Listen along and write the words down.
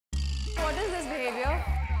What is this behavior?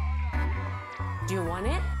 Do you want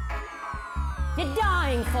it? You're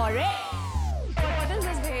dying for it. What is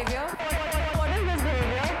this behavior? What is this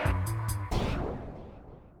behavior?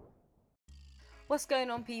 What's going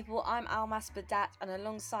on, people? I'm Almas Badat, and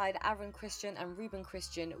alongside Aaron Christian and Ruben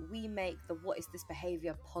Christian, we make the What Is This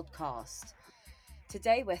Behavior podcast.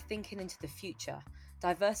 Today, we're thinking into the future.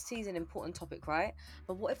 Diversity is an important topic, right?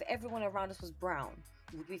 But what if everyone around us was brown?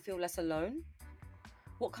 Would we feel less alone?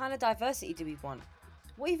 What kind of diversity do we want?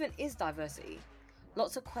 What even is diversity?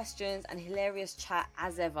 Lots of questions and hilarious chat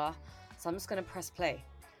as ever. So I'm just going to press play.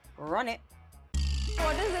 Run it.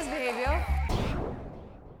 What is this behavior?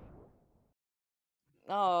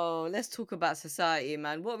 Oh, let's talk about society,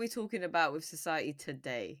 man. What are we talking about with society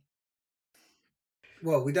today?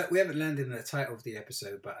 Well, we haven't landed in the title of the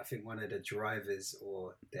episode, but I think one of the drivers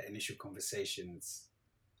or the initial conversations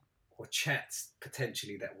or chats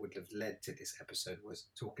potentially that would have led to this episode was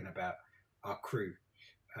talking about our crew.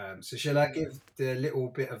 So shall I give the little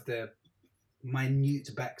bit of the minute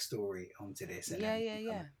backstory onto this? And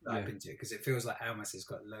Yeah. Dive into it, because it feels like Almas has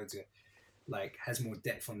got loads of, has more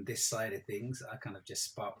depth on this side of things. I kind of just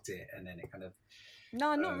sparked it, and then it kind of.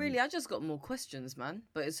 No, not really. I just got more questions, man.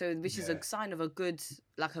 But which is a sign of a good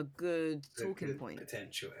talking point.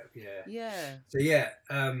 Potential, Yeah.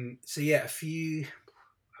 A few,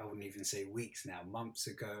 I wouldn't even say weeks now, months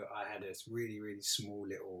ago, I had this really, really small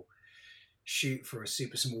little shoot for a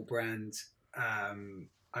super small brand.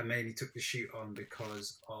 I mainly took the shoot on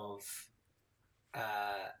because of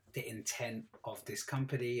the intent of this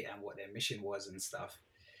company and what their mission was and stuff.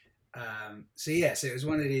 So it was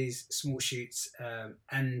one of these small shoots,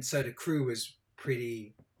 and so the crew was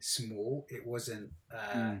pretty small. It wasn't.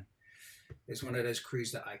 It's one of those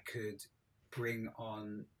crews that I could bring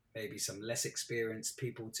on maybe some less experienced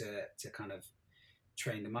people to kind of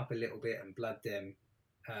train them up a little bit and blood them,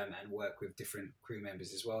 and work with different crew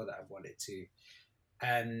members as well that I've wanted to.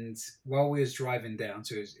 And while we was driving down,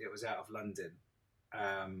 so it was out of London,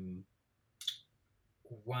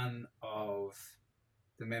 one of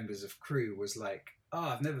the members of crew was like, "Oh,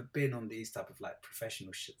 I've never been on these type of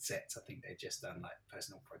professional sets. I think they've just done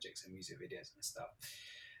personal projects and music videos and stuff."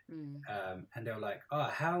 And they were like, "Oh,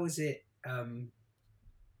 how's it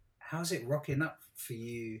rocking up for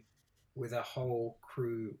you with a whole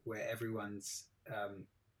crew where everyone's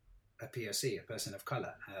a POC, a person of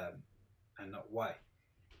color, and not white?"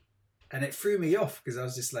 And it threw me off because I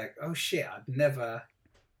was just like, "Oh shit, I'd never."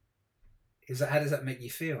 He was like, "How does that make you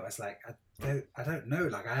feel?" I was like, I don't know.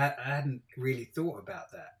 I hadn't really thought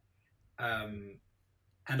about that.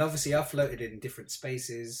 And obviously I floated in different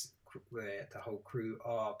spaces where the whole crew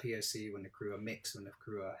are POC, when the crew are mixed, when the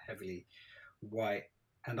crew are heavily white.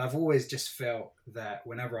 And I've always just felt that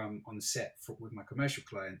whenever I'm on set with my commercial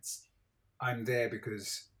clients, I'm there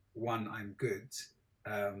because, one, I'm good,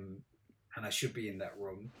 and I should be in that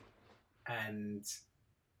room. And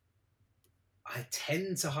I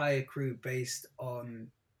tend to hire crew based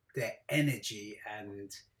on their energy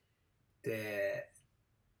and their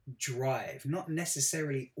drive, not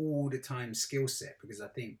necessarily all the time skill set, because I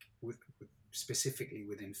think specifically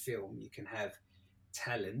within film, you can have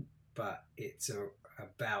talent, but it's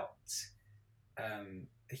about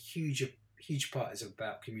a huge part is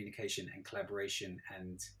about communication and collaboration.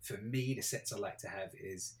 And for me, the sets I like to have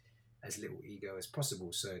is as little ego as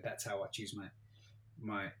possible. So that's how I choose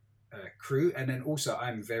my crew. And then also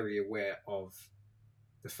I'm very aware of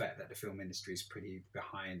the fact that the film industry is pretty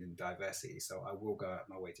behind in diversity. So I will go out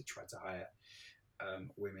my way to try to hire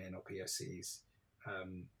women or POCs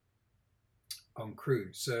on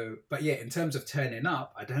crew. So, but yeah, in terms of turning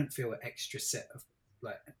up, I don't feel an extra set of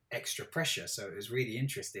extra pressure. So it was really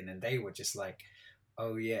interesting. And they were just like,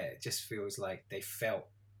 "Oh yeah, it just feels like they felt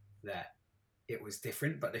that it was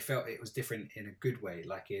different, but they felt it was different in a good way.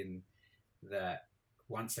 In that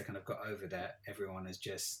once they kind of got over that, everyone is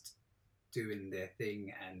just doing their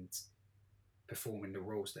thing and performing the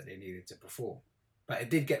roles that they needed to perform." But it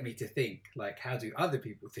did get me to think, how do other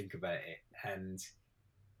people think about it? And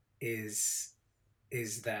is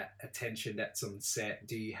that attention that's on set,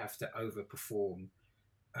 do you have to overperform?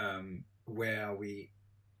 Where are we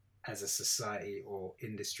as a society or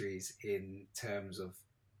industries in terms of,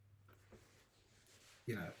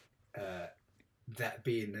 that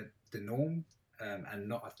being the norm, and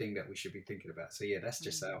not a thing that we should be thinking about? So yeah, that's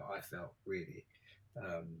just how I felt, really.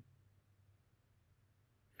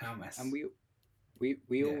 Almas. And we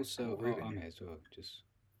also I'm here as well. Just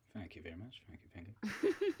thank you very much. Thank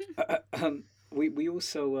you. We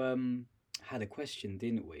also had a question,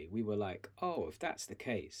 didn't we? We were like, "Oh, if that's the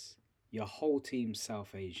case, your whole team's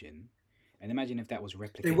South Asian, And imagine if that was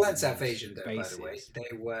replicated. They weren't South Asian, though, by the way.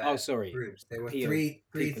 They were groups. There were three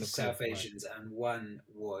South Asians, and one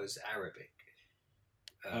was Arabic.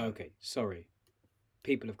 Okay, sorry.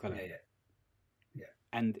 People of colour. Yeah.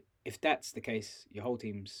 And if that's the case, your whole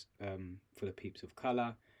team's full of peeps of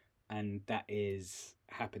colour, and that is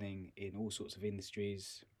happening in all sorts of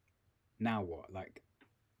industries. Now what? Like,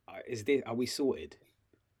 are we sorted?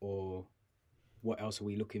 Or what else are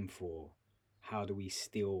we looking for? How do we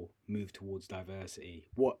still move towards diversity?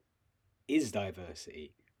 What is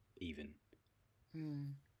diversity, even?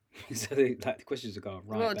 So the questions are going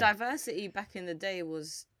right. Well, diversity back in the day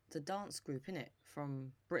was the dance group, innit?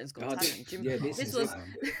 From Britain's Got Talent.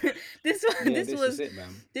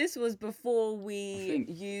 This was before we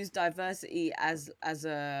used diversity as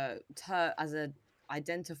a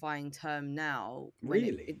identifying term now.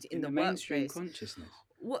 In the mainstream consciousness.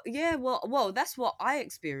 Well, that's what I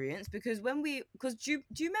experienced because do you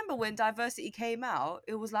remember when diversity came out?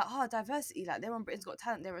 It was like, diversity, like they're on Britain's Got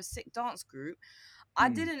Talent, they're a sick dance group. I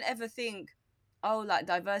didn't ever think, like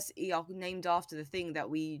diversity are named after the thing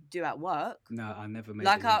that we do at work. No, I never made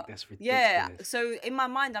it. That's ridiculous. Yeah, so in my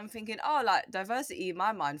mind, I'm thinking, like diversity in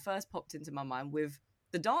my mind first popped into my mind with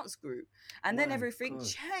the dance group, and then everything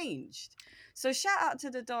changed. So shout out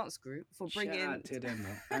to the dance group for bringing. Shout out to them,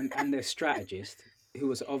 and their strategist, who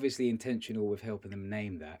was obviously intentional with helping them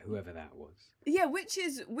name that, whoever that was. Yeah, which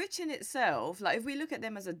in itself, like if we look at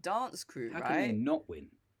them as a dance crew, how right? How can they not win?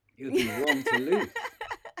 It would be wrong to lose.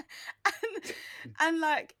 and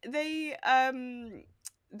like they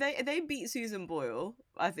beat Susan Boyle,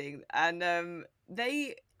 I think, and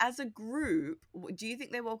they as a group. Do you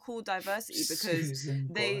think they were called diversity because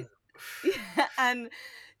and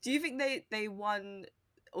do you think they won?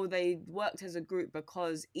 Or they worked as a group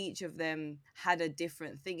because each of them had a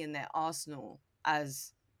different thing in their arsenal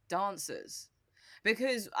as dancers.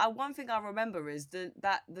 Because one thing I remember is the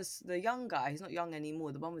young guy, he's not young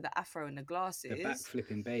anymore, the one with the afro and the glasses. The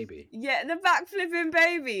backflipping baby. Yeah, the backflipping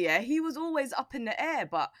baby, yeah. He was always up in the air,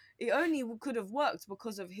 but it only could have worked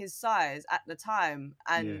because of his size at the time.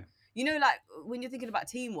 And, you know, like when you're thinking about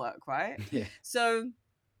teamwork, right? Yeah. So,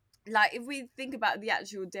 like, if we think about the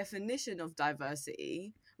actual definition of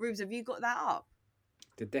diversity, Rubes, have you got that up?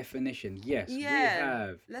 The definition, yes, we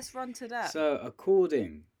have. Let's run to that. So,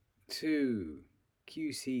 according to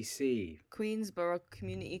QCC, Queensborough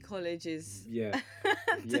Community College's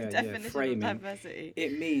definition framing, of diversity.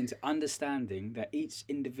 It means understanding that each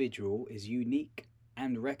individual is unique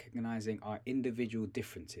and recognizing our individual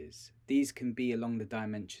differences. These can be along the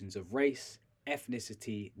dimensions of race,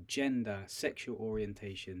 ethnicity, gender, sexual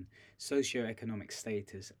orientation, socioeconomic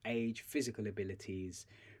status, age, physical abilities,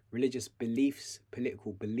 religious beliefs,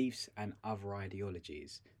 political beliefs, and other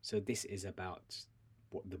ideologies. So this is about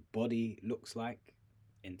what the body looks like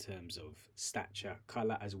in terms of stature,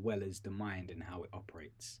 colour, as well as the mind and how it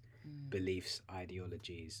operates, beliefs,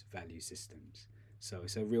 ideologies, value systems. So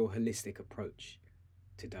it's a real holistic approach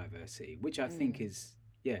to diversity, which I think is,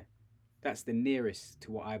 that's the nearest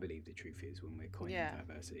to what I believe the truth is when we're coining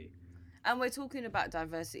diversity. And we're talking about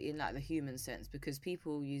diversity in like the human sense, because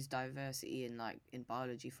people use diversity in like in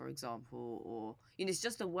biology, for example, or it's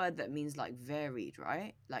just a word that means like varied,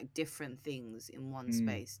 right? Like different things in one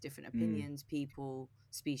space, different opinions, people,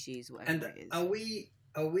 species, whatever it is. Are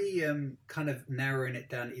we kind of narrowing it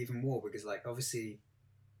down even more? Because like obviously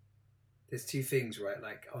there's two things, right?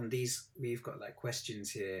 Like on these, we've got like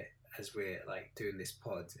questions here as we're like doing this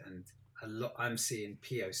pod, and a lot I'm seeing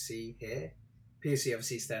POC here. POC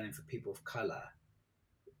obviously standing for people of colour,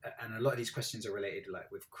 and a lot of these questions are related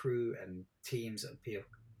like with crew and teams and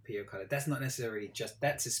PO colour. That's not necessarily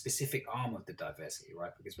that's a specific arm of the diversity, right?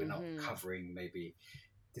 Because we're not covering maybe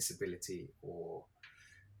disability or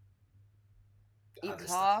other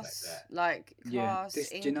class, stuff like class,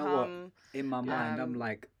 income. Do you know what? In my mind, I'm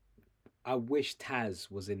like, I wish Taz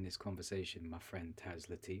was in this conversation, my friend Taz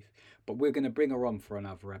Latif, but we're going to bring her on for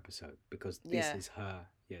another episode because this is her.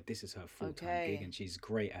 Yeah, this is her full-time gig, and she's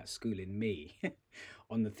great at schooling me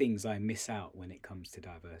on the things I miss out when it comes to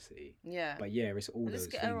diversity. Yeah. But yeah, it's all those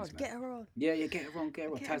things, man. Get her on. Yeah, get her on.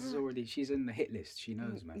 Taz is already, she's in the hit list. She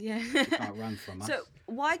knows, man. Yeah. She can't run from us. So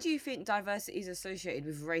why do you think diversity is associated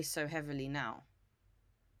with race so heavily now?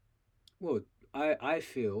 Well, I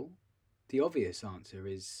feel the obvious answer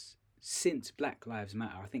is since Black Lives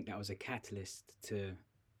Matter, I think that was a catalyst to...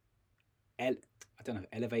 I don't know if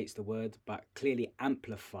elevates the word, but clearly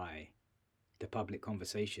amplify the public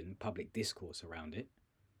conversation, public discourse around it.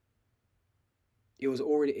 It was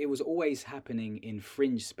always happening in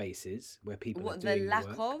fringe spaces where people are doing the lack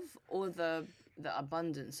of or the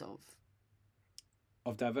abundance of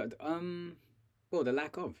the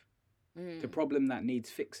lack of. the problem that needs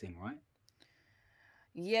fixing, right?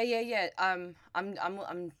 Yeah.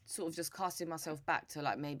 I'm sort of just casting myself back to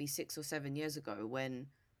like maybe 6 or 7 years ago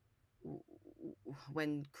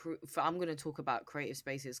I'm going to talk about creative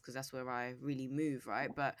spaces because that's where I really move,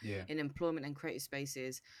 right? But Yeah. in employment and creative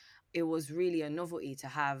spaces, it was really a novelty to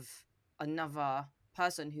have another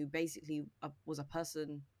person who basically was a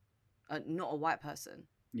person, not a white person.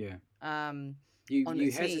 Yeah. On You the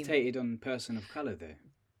team. hesitated on person of color there.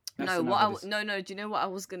 No, do you know what I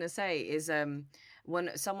was gonna say is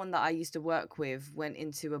when someone that I used to work with went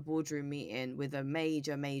into a boardroom meeting with a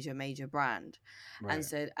major brand,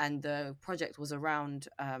 Right. and the project was around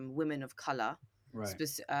women of color. Right.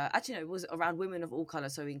 Actually, no, it was around women of all color,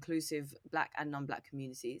 so inclusive Black and non-Black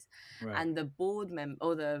communities. Right. And the board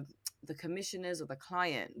or the commissioners or the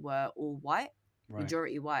client were all white, Right.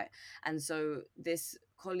 majority white. And so this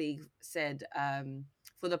colleague said,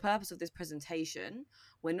 for the purpose of this presentation,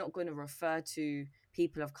 we're not going to refer to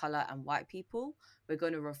people of color and white people. We're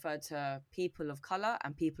going to refer to people of color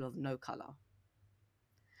and people of no color.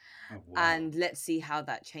 Oh, wow. And let's see how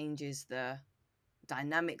that changes the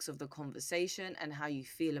dynamics of the conversation and how you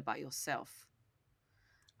feel about yourself.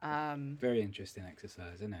 Very interesting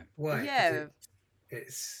exercise, isn't it? Why? Yeah.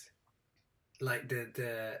 It's like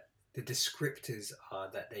the descriptors are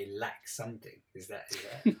that they lack something. Is that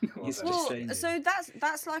so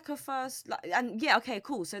that's like a first, like, and yeah, okay,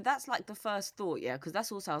 cool. So that's like the first thought, yeah, because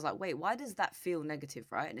that's also I was like, wait, why does that feel negative,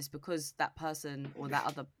 right? And it's because that person or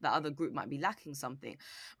that other group might be lacking something.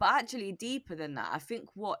 But actually, deeper than that, I think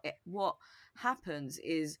what happens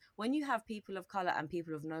is when you have people of color and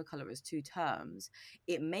people of no color as two terms,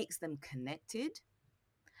 it makes them connected,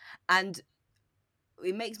 and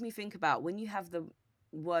it makes me think about when you have the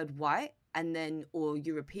word white and then or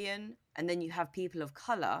European and then you have people of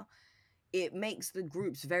color, it makes the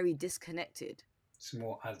groups very disconnected. It's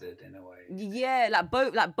more othered in a way. Yeah,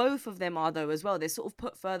 both of them are though as well. They're sort of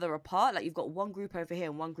put further apart. Like you've got one group over here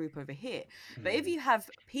and one group over here. But if you have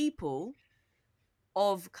people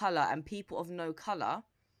of color and people of no color,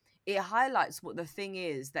 it highlights what the thing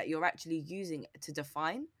is that you're actually using to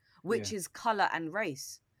define, which is color and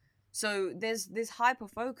race. So there's this hyper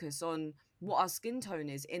focus on what our skin tone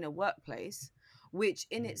is in a workplace, which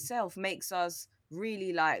in itself makes us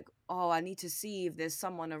really like, oh, I need to see if there's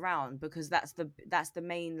someone around because that's the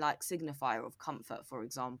main like signifier of comfort, for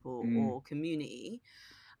example, or community.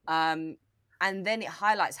 And then it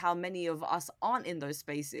highlights how many of us aren't in those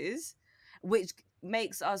spaces, which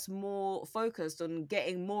makes us more focused on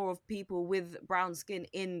getting more of people with brown skin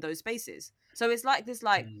in those spaces. So it's like this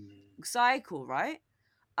like cycle, right?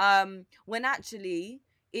 When actually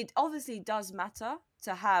it obviously does matter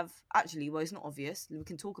to have well, it's not obvious. We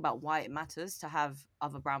can talk about why it matters to have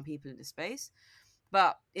other brown people in the space.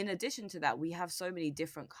 But in addition to that, we have so many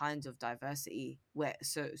different kinds of diversity where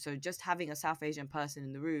so just having a South Asian person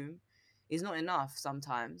in the room is not enough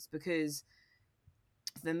sometimes, because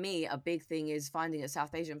for me, a big thing is finding a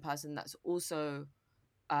South Asian person that's also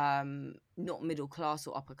not middle class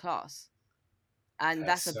or upper class. And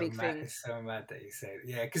that's a big thing. It's so mad that you say it.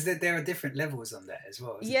 Yeah, because there are different levels on that as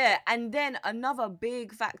well. Yeah, and then another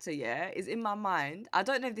big factor, is in my mind. I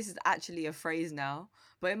don't know if this is actually a phrase now,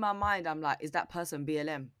 but in my mind, I'm like, is that person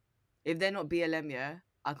BLM? If they're not BLM,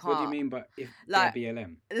 I can't. What do you mean by if like, they're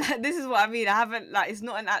BLM? Like, this is what I mean. I haven't it's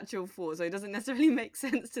not an actual thought, so it doesn't necessarily make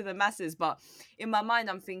sense to the masses. But in my mind,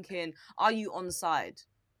 I'm thinking, are you on side?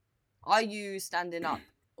 Are you standing up?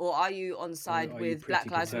 Or are you on side with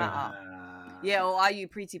Black Lives Matter? Yeah, or are you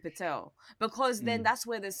Priti Patel? Because then that's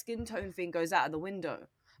where the skin tone thing goes out of the window.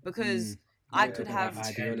 Because I could have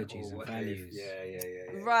ideologies and values.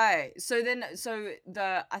 Yeah. Right. So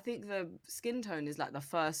I think the skin tone is like the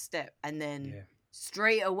first step, and then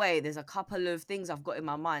straight away there's a couple of things I've got in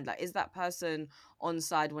my mind. Like, is that person on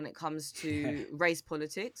side when it comes to race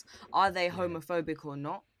politics? Are they homophobic or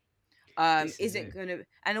not? Is it gonna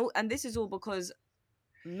and this is all because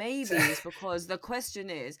maybe it's because the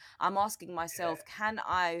question is, I'm asking myself, can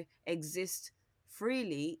I exist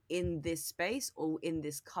freely in this space or in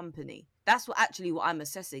this company? That's what I'm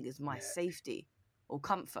assessing is my safety or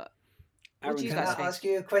comfort. What do you guys think? Can I ask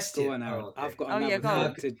you a question? Go on, Aaron. I've got another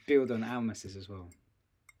thought to build on Almas's as well.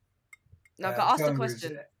 No, ask the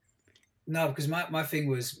question. No, because my thing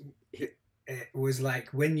was, it was like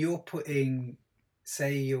when you're putting,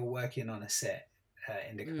 say you're working on a set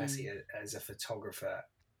in the capacity as a photographer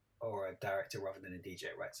or a director rather than a DJ,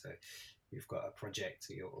 right? So you've got a project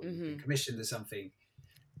or you've been commissioned or something.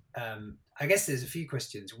 I guess there's a few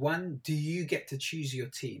questions. One, do you get to choose your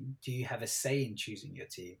team? Do you have a say in choosing your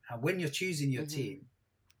team? And when you're choosing your team,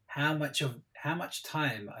 how much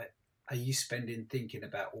time? are you spending thinking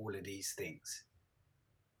about all of these things?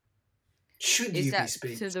 Should Is you be that to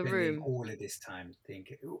the spending room? all of this time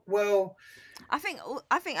thinking? Well, I think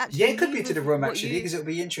yeah, actually it could be me to the with room what actually, you. because it'll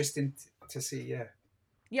be interesting to see. Yeah.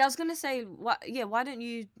 Yeah, I was gonna say what. Yeah, why don't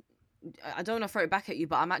you? I don't want to throw it back at you,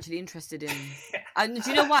 but I'm actually interested in. And do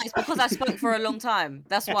you know why? It's because I spoke for a long time.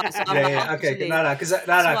 That's why. So I'm Yeah, like, yeah, okay, actually, no, because that's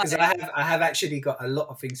I why. have actually got a lot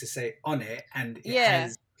of things to say on it, and it Yeah.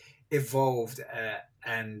 has evolved,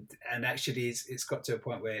 and actually it's got to a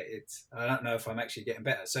point where it's, I don't know if I'm actually getting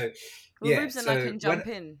better. So Well, yeah, Rubes and I so can when jump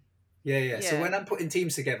in. so Yeah. when I'm putting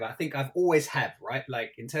teams together, I think I've always had, right,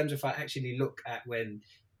 like in terms of, if I actually look at when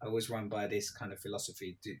I was run by this kind of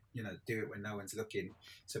philosophy, do it when no one's looking.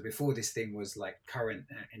 So before this thing was like current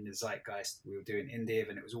in the zeitgeist, we were doing Indiv,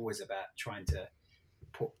 and it was always about trying to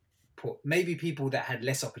put maybe people that had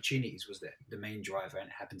less opportunities was the main driver, and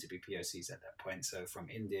it happened to be POCs at that point. So from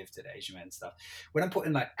Indiv to the Asian Man stuff, when I'm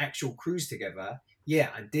putting like actual crews together, yeah,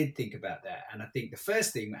 I did think about that. And I think the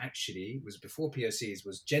first thing actually was, before POCs,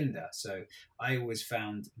 was gender. So I always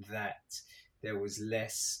found that there was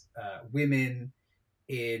less women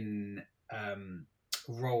in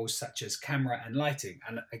roles such as camera and lighting.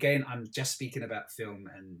 And again, I'm just speaking about film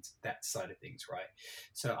and that side of things, right?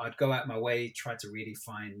 So I'd go out my way, try to really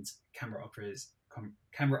find camera operators,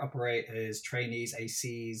 trainees,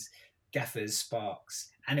 ACs, gaffers, sparks,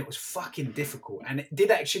 and it was fucking difficult. And it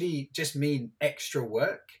did actually just mean extra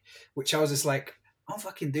work, which I was just like, I'm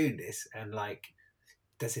fucking doing this, and like,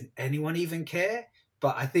 doesn't anyone even care?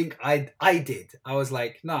 But I think I did. I was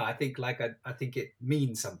like, no, I think I think it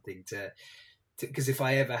means something to, because if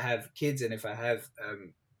I ever have kids, and if I have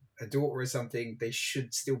a daughter or something, they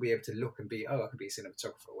should still be able to look and be, oh, I can be a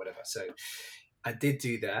cinematographer or whatever. So I did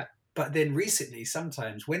do that. But then recently,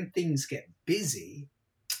 sometimes when things get busy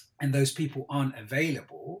and those people aren't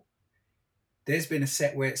available, there's been a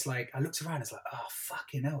set where it's like, I looked around, it's like, oh,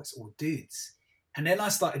 fucking hell, it's all dudes. And then I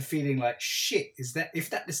started feeling like, shit, is that, if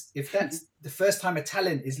that's the first time a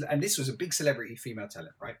talent is, and this was a big celebrity female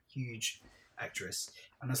talent, right? Huge actress.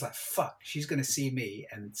 And I was like, fuck, she's going to see me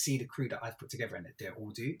and see the crew that I've put together, and they're all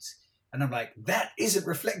dudes. And I'm like, that isn't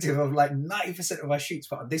reflective of like 90% of our shoots,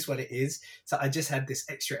 but on this one it is. So I just had this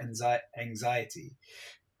extra anxiety.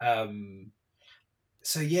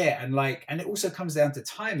 So yeah, and it also comes down to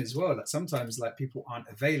time as well. Like sometimes like people aren't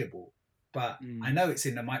available, but I know it's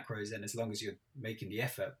in the micros, and as long as you're making the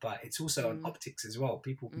effort, but it's also on optics as well.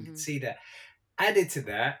 People can see that. Added to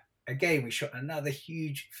that, again, we shot another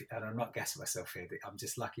huge, and I'm not gassing myself here, I'm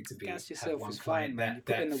just lucky to have one client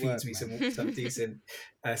that feeds me some decent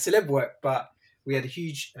celeb work. But we had a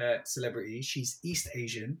huge celebrity. She's East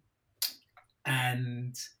Asian,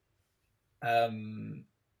 and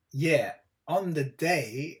yeah, on the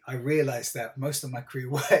day I realized that most of my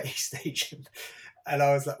crew were East Asian. And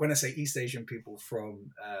I was like, when I say East Asian, people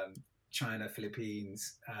from China,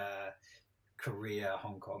 Philippines, Korea,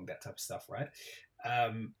 Hong Kong, that type of stuff, right?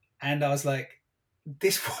 And I was like,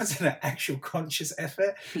 this wasn't an actual conscious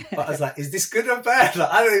effort, but I was like, is this good or bad?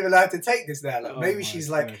 Like, I don't even know how to take this now. Like, maybe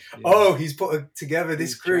she's like, yeah. Oh, he's put together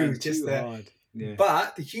this crew just there. Yeah.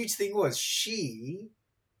 But the huge thing was, she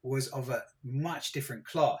was of a much different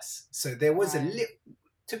class. So there was a little,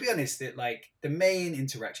 to be honest, that like the main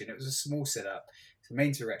interaction, it was a small setup. The main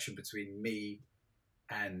interaction between me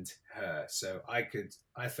and her. So I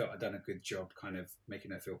felt I'd done a good job kind of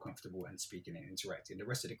making her feel comfortable and speaking and interacting. The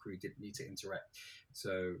rest of the crew didn't need to interact.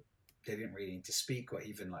 So they didn't really need to speak or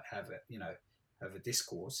even like have a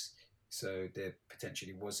discourse. So there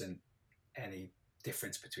potentially wasn't any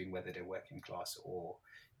difference between whether they're working class or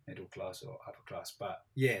middle class or upper class. But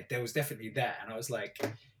yeah, there was definitely that. And I was like,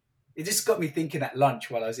 it just got me thinking at lunch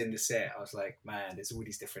while I was in the set. I was like, man, there's all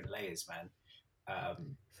these different layers, man.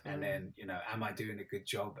 And then, am I doing a good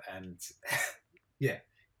job? And yeah,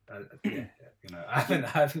 I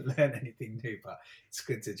haven't learned anything new, but it's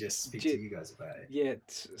good to just speak to you guys about it. Yeah,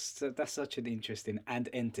 so that's such an interesting and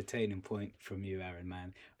entertaining point from you, Aaron,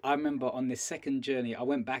 man. I remember on this second journey, I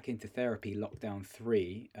went back into therapy, lockdown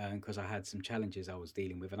 3, because I had some challenges I was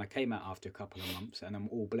dealing with, and I came out after a couple of months, and I'm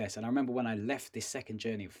all blessed. And I remember when I left this second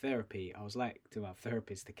journey of therapy, I was like to our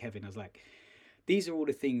therapist, to Kevin, I was like, these are all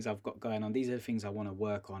the things I've got going on. These are the things I want to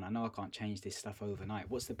work on. I know I can't change this stuff overnight.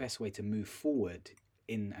 What's the best way to move forward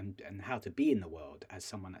in and how to be in the world as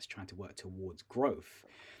someone that's trying to work towards growth?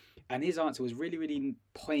 And his answer was really, really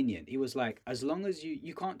poignant. He was like, as long as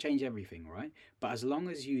you can't change everything, right? But as long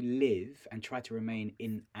as you live and try to remain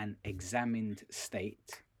in an examined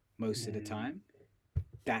state most of the time,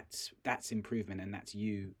 that's improvement, and that's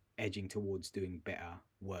you edging towards doing better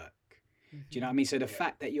work. Do you know what I mean? So the Yeah.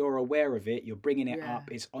 fact that you're aware of it, you're bringing it Yeah.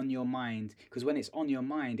 up, it's on your mind. Because when it's on your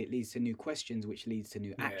mind, it leads to new questions, which leads to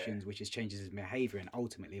new Yeah. actions, which is changes in behavior. And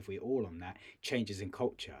ultimately, if we're all on that, changes in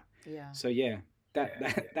culture. Yeah. So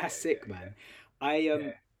that's sick, man. I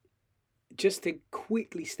Yeah. just to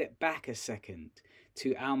quickly step back a second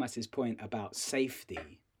to Almas's point about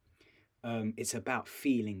safety. It's about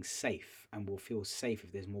feeling safe, and we'll feel safe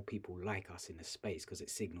if there's more people like us in the space, because it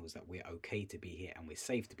signals that we're okay to be here and we're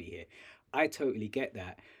safe to be here. I totally get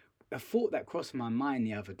that. A thought that crossed my mind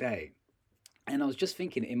the other day, and I was just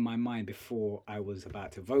thinking in my mind before I was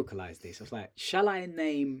about to vocalize this. I was like, shall I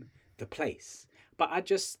name the place? But I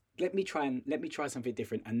just let me try something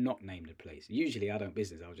different and not name the place. Usually I don't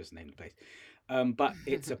business, I'll just name the place. But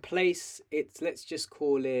it's a place, let's just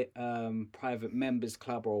call it private members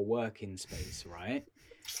club or a working space, right?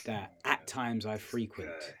 That at times I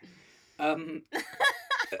frequent.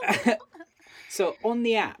 So on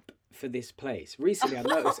the app for this place, recently I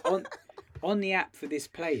noticed on the app for this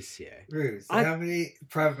place, Ruth, how many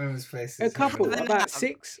private members places? a couple, have you- about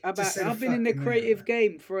 6. I've been in the fucking creative name,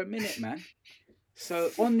 game for a minute, man.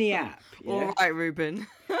 So on the app, All right, Ruben.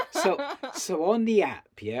 So on the app,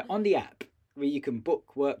 where you can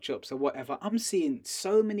book workshops or whatever, I'm seeing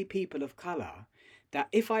so many people of colour that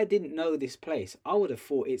if I didn't know this place, I would have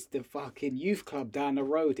thought it's the fucking youth club down the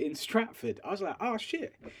road in Stratford. I was like, oh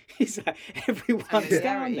shit. It's like everyone's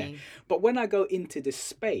down there. Familiarity. But when I go into the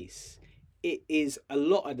space, it is a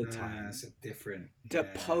lot of the time it's a different. the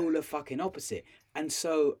polar fucking opposite. And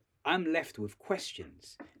so I'm left with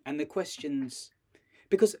questions. And the questions,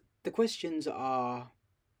 because the questions are,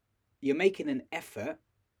 you're making an effort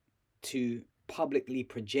to publicly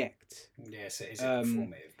project. Yeah, so is it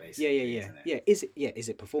performative, basically? Isn't it? Is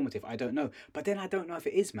it performative? I don't know. But then I don't know if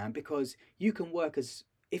it is, man, because you can work as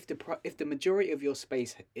if the majority of your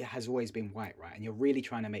space has always been white, right, and you're really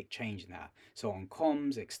trying to make change in that. So on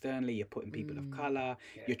comms externally, you're putting people of color.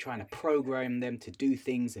 You're trying to program them to do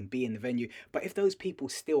things and be in the venue. But if those people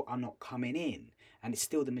still are not coming in, and it's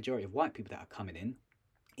still the majority of white people that are coming in,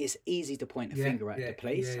 it's easy to point a finger at the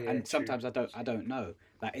place. And sometimes true. I don't know.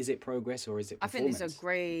 Like, is it progress or is it I think performance? these are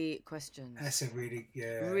great questions. That's a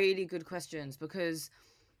really good questions because,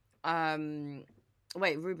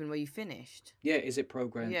 wait, Ruben, were you finished? Yeah, is it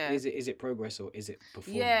program? Yeah. Is it progress or is it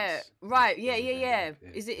performance? Yeah, right. Yeah. Yeah.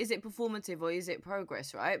 Is it performative or is it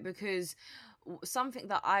progress? Right? Because something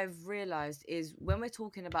that I've realized is when we're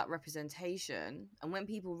talking about representation and when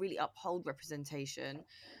people really uphold representation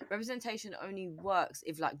only works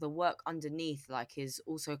if like the work underneath like is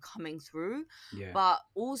also coming through. Yeah. But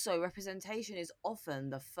also representation is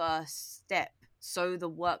often the first step so the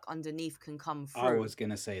work underneath can come through. I was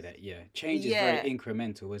gonna say that. Yeah, change is very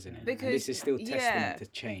incremental, isn't it? Because and this is still testament to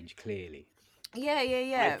change, clearly.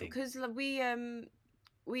 Yeah. Because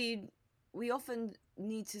we often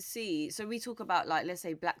need to see. So we talk about like, let's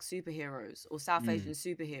say, Black superheroes or South Asian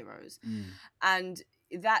superheroes, and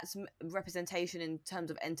that's representation in terms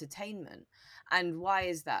of entertainment. And why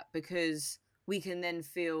is that? Because we can then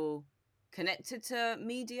feel connected to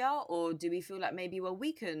media, or do we feel like maybe, well,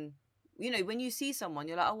 we can, you know, when you see someone,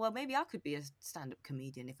 you're like, oh, well, maybe I could be a stand-up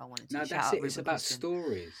comedian if I wanted to. No, that's it. It's about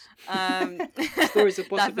stories. Stories of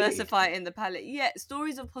possibility. Diversify in the palette. Yeah,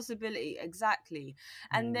 stories of possibility, exactly.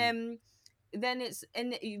 And then it's,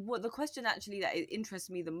 and what the question actually that interests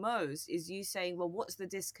me the most is you saying, well, what's the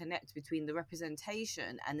disconnect between the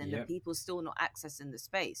representation and then the people still not accessing the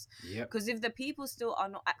space? Because if the people still are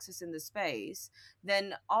not accessing the space,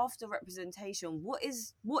 then after representation, what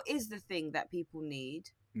is the thing that people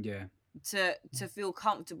need? To feel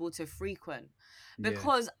comfortable to frequent,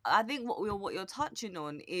 because I think what you're touching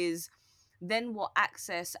on is then what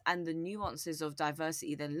access and the nuances of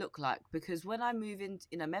diversity then look like. Because when I move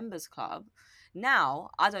in a members club now,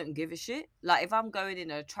 I don't give a shit. Like if I'm going in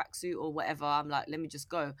a tracksuit or whatever, I'm like, let me just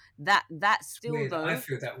go. That's still weird. Though I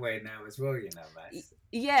feel that way now as well, you know, man.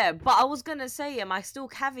 Yeah, but I was gonna say, I still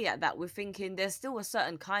caveat that with thinking there's still a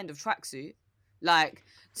certain kind of tracksuit. Like,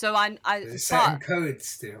 so there's a certain code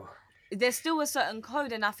still. There's still a certain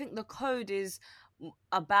code, and I think the code is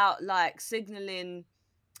about like signaling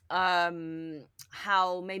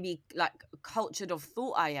how maybe like cultured of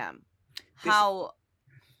thought I am.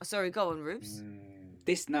 Sorry, go on, Rubes.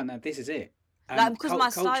 This is it. Like, because my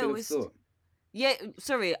style is thought. Yeah,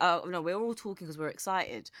 sorry. No, we're all talking because we're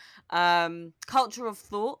excited. Culture of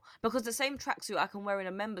thought, because the same tracksuit I can wear in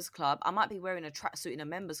a members club, I might be wearing a tracksuit in a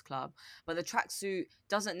members club, but the tracksuit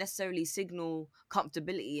doesn't necessarily signal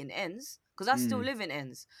comfortability in ends, because I still live in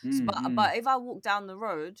ends. But if I walk down the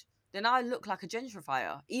road, then I look like a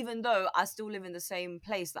gentrifier, even though I still live in the same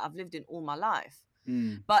place that I've lived in all my life.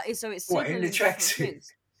 But it's what, in the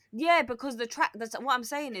tracksuit? Yeah, because that's what I'm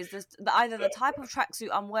saying is either the type of tracksuit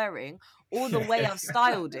I'm wearing or the way I've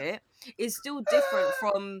styled it is still different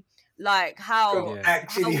from like From how Yeah.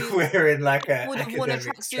 actually we wearing like a would have worn a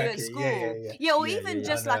academic tracksuit at tracky. Yeah, yeah, school. yeah. Yeah, or Yeah, even yeah, I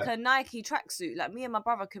just like know. a Nike tracksuit. Like me and my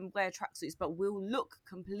brother can wear tracksuits, but we'll look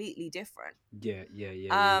completely different. yeah, yeah,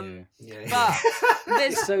 yeah, yeah. Um, Yeah. but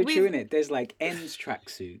there's It's so true, we've innit? There's like Ends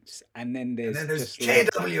tracksuits, and then And there's then there's just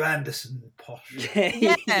like J.W. Anderson posh.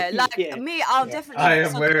 yeah, like yeah, me, I'll Yeah, definitely I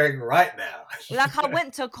am wearing right now. like I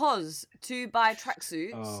went to COS to buy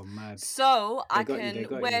tracksuits oh mad, so I they can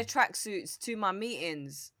got wear you, tracksuits to my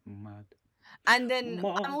meetings. mad. And then I'm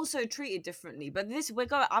Ma. also treated differently. But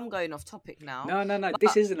I'm going off topic now. No, no, no.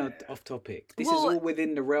 This But isn't off topic. This is well, all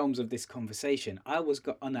within the realms of this conversation. I was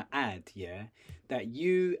got on an ad, yeah, that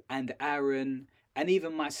you and Aaron and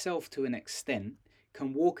even myself to an extent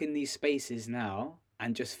can walk in these spaces now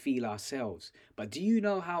and just feel ourselves. But do you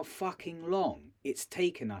know how fucking long it's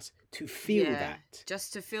taken us to feel yeah, that?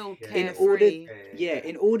 just to feel Yeah. In order, carefree. yeah,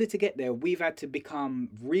 in order to get there, we've had to become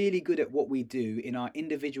really good at what we do in our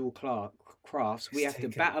individual crafts. We It's have to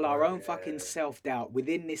taken battle our work, own fucking self-doubt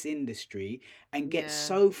within this industry and get Yeah.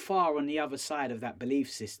 so far on the other side of that belief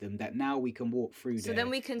system that now we can walk through So there then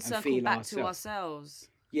we can and circle feel back to ourselves. ourselves.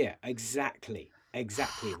 Yeah, exactly.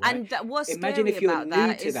 Exactly, right? And what's Imagine scary if you're about new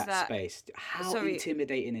that to is that that space. How sorry,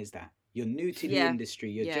 intimidating is that? You're new to the yeah,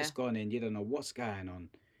 industry, you're yeah, just gone in, you don't know what's going on.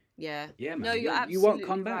 yeah. Yeah, No, man, you're you won't absolutely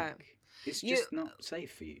come right. back. It's You just not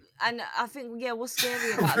safe for you. and I think what's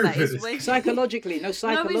scary about that is when Psychologically, no, no, it's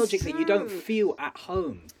psychologically, you don't true. feel at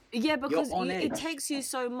home. Yeah, You're because on it edge. takes you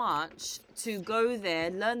so much to go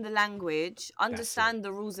there, learn the language, That's it. understand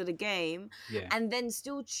the rules of the game, Yeah. and then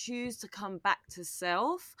still choose to come back to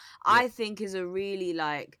self. Yeah. I think is a really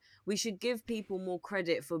we should give people more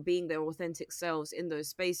credit for being their authentic selves in those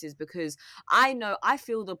spaces because I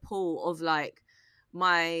feel the pull of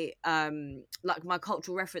my my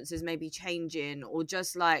cultural references may be changing or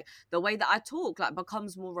just like the way that I talk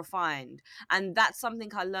becomes more refined, and that's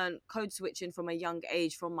something I learned code switching from a young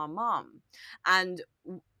age from my mom. And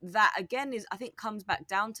that again is I think comes back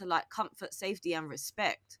down to like comfort, safety and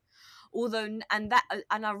respect. Although and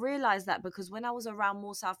I realized that because when I was around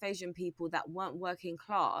more South Asian people that weren't working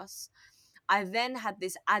class, I then had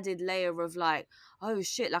this added layer of like, oh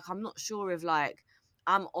shit, like I'm not sure if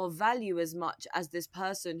I'm of value as much as this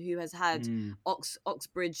person who has had Mm,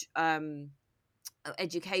 Oxbridge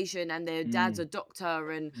education and their dad's mm, a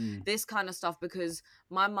doctor and mm, this kind of stuff, because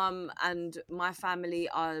my mum and my family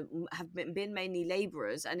have been mainly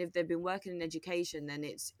laborers, and if they've been working in education then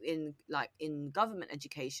it's in government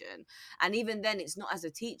education, and even then it's not as a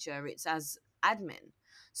teacher, it's as admin.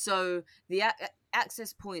 So the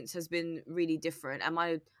access points has been really different, and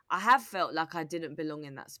I have felt like I didn't belong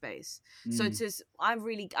in that space. So mm,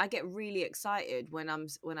 I get really excited when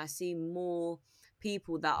I see more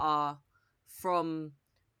people that are from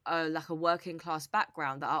like a working class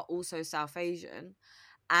background that are also South Asian.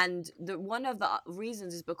 And the one of the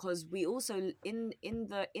reasons is because we also in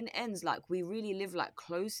ends like we really live like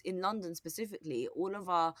close in London specifically. All of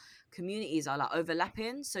our communities are like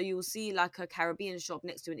overlapping, so you'll see like a Caribbean shop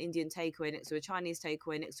next to an Indian takeaway, next to a Chinese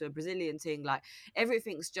takeaway, next to a Brazilian thing. Like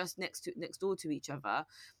everything's just next door to each other.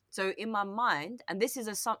 So in my mind, and this is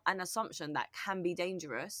an assumption that can be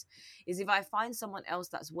dangerous, is if I find someone else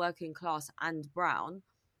that's working class and brown,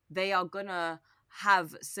 they are gonna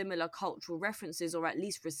have similar cultural references or at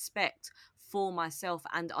least respect for myself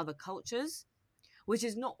and other cultures, which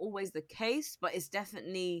is not always the case, but it's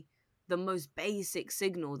definitely the most basic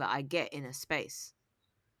signal that I get in a space.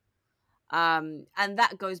 And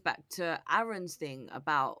that goes back to Aaron's thing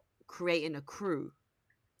about creating a crew.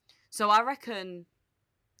 So I reckon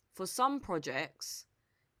for some projects,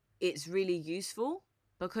 it's really useful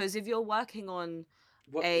because if you're working on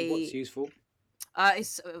what's useful?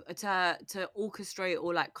 it's to orchestrate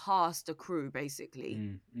or like cast a crew basically.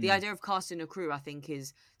 Mm, The mm, idea of casting a crew I think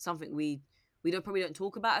is something we probably don't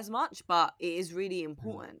talk about as much, but it is really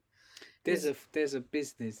important. there's a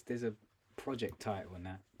project title on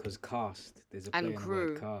that because cast. There's a play And on the word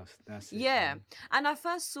crew, cast. That's it. yeah. Man. And I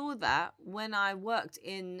first saw that when I worked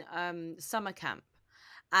in summer camp,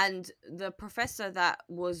 and the professor that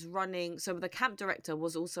was running, so the camp director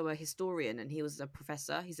was also a historian, and he was a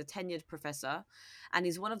professor. He's a tenured professor, and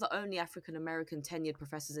he's one of the only African American tenured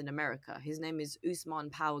professors in America. His name is Usman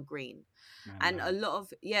Power Green. Man, And man. a lot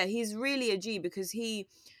of he's really a G because he,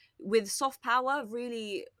 with soft power,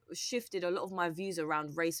 really shifted a lot of my views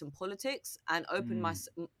around race and politics and opened my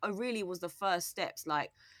really was the first steps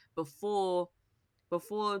like before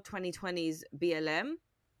 2020's BLM,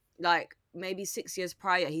 like maybe 6 years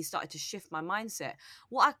prior, he started to shift my mindset.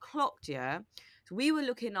 What I clocked, we were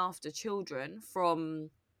looking after children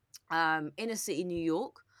from inner city New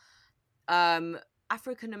York,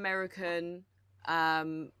 African American,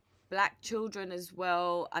 black children as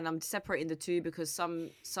well, and I'm separating the two because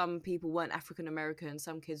some people weren't African American,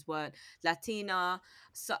 some kids weren't Latina,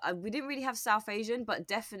 so we didn't really have South Asian, but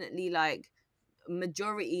definitely like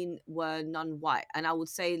majority were non-white, and I would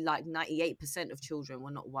say like 98% of children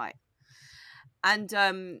were not white. And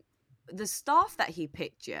the staff that he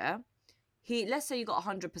picked, yeah, he, let's say you got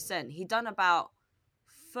 100%, he done about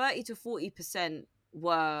 30 to 40%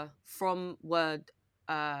 were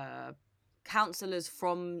counselors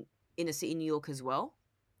from inner city New York as well.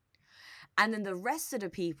 And then the rest of the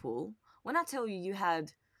people, when I tell you, you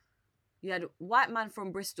had white man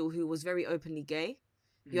from Bristol who was very openly gay.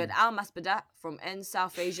 You had Al Masbadat from N,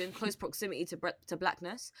 South Asian, close proximity to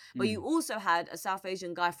blackness. But you also had a South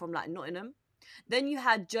Asian guy from like Nottingham. Then you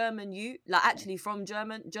had German like actually from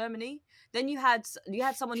Germany. Then you had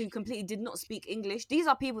someone who completely did not speak English. These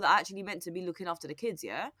are people that are actually meant to be looking after the kids,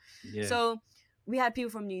 yeah? So we had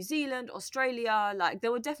people from New Zealand, Australia. Like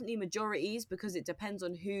there were definitely majorities because it depends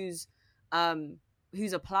on who's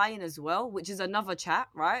applying as well, which is another chat,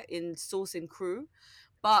 right? In sourcing crew.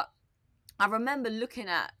 But I remember looking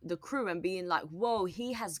at the crew and being like, whoa,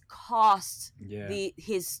 he has cast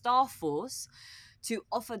his staff force to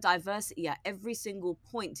offer diversity at every single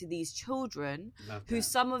point to these children who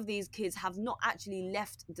some of these kids have not actually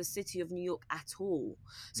left the city of New York at all.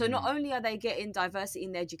 So not only are they getting diversity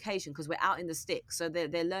in their education because we're out in the sticks, so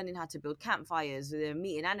they're learning how to build campfires, they're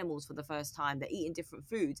meeting animals for the first time, they're eating different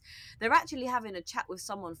foods, they're actually having a chat with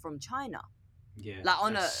someone from China. Like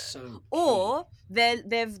on or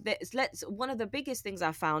one of the biggest things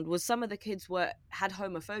I found was some of the kids had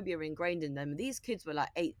homophobia ingrained in them. These kids were like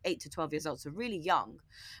 8 to 12 years old, so really young,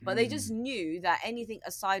 but they just knew that anything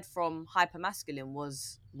aside from hypermasculine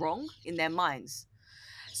was wrong in their minds.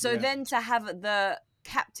 So then to have the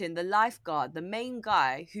captain, the lifeguard, the main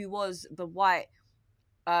guy who was the white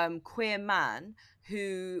queer man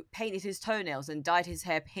who painted his toenails and dyed his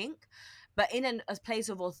hair pink, but in a place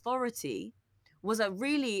of authority, was a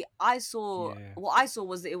really, what I saw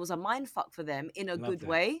was that it was a mind fuck for them in a good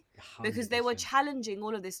way, because they were challenging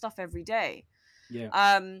all of this stuff every day.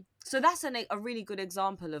 So that's a really good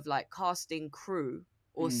example of like casting crew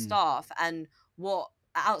or staff and what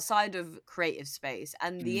outside of creative space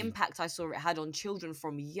and the impact I saw it had on children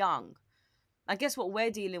from young. I guess what we're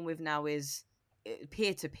dealing with now is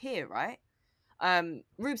peer-to-peer, right?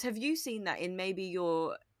 Rubes, have you seen that in maybe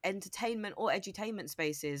your entertainment or edutainment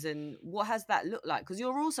spaces, and what has that looked like? Because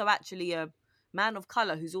you're also actually a man of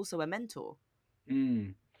color who's also a mentor.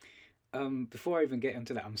 Before I even get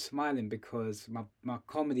into that, I'm smiling because my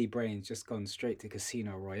comedy brain's just gone straight to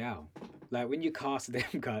Casino Royale. Like when you cast them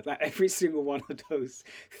guys, like every single one of those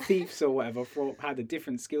thieves or whatever had a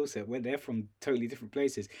different skill set where they're from totally different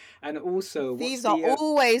places. And also these are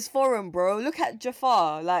always foreign, bro. Look at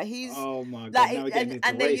Jafar, like he's oh my god, like, now we're getting into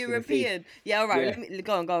and they're European. Yeah, all right. Yeah.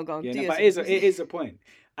 Go on. Yeah, no, but it is a point.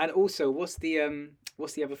 And also, what's the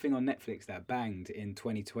other thing on Netflix that banged in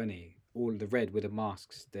 2020? All the red with the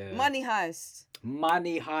masks. The Money Heist.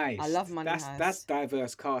 I love Money Heist. That's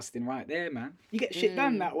diverse casting right there, man. You get shit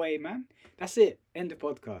done that way, man. That's it. End the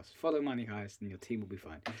podcast. Follow Money Heist and your team will be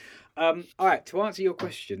fine. All right, to answer your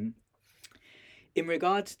question, in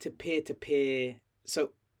regards to peer-to-peer,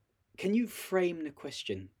 so can you frame the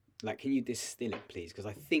question? Like, can you distill it, please? Because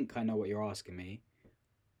I think I know what you're asking me,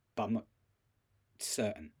 but I'm not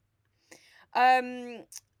certain.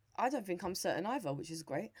 I don't think I'm certain either, which is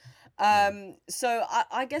great. So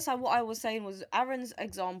I guess what I was saying was Aaron's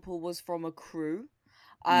example was from a crew.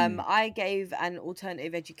 I gave an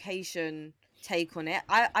alternative education take on it.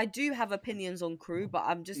 I do have opinions on crew, but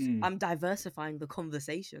I'm diversifying the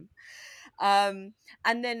conversation. And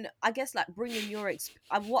then I guess like bringing your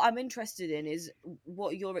what I'm interested in is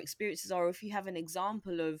what your experiences are, if you have an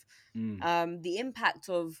example of the impact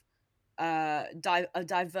of a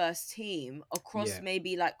diverse team across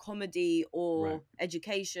maybe like comedy or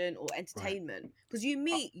education or entertainment, because you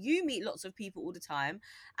meet lots of people all the time,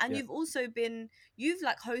 and you've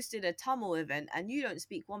like hosted a Tamil event and you don't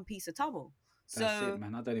speak one piece of Tamil. That's it,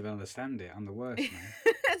 man. I don't even understand it. I'm the worst,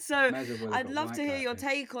 man. So I'd love to hear your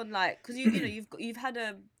take on like, because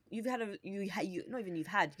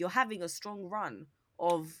you're having a strong run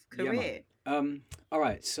of career. All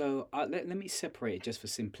right, so let me separate it just for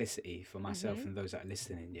simplicity for myself and those that are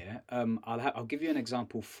listening. I'll give you an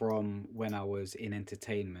example from when I was in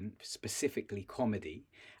entertainment, specifically comedy,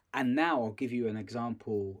 and now I'll give you an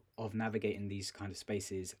example of navigating these kind of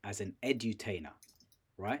spaces as an edutainer,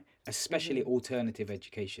 right? Especially alternative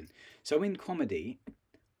education. So in comedy,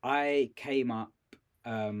 I came up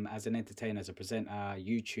as an entertainer, as a presenter,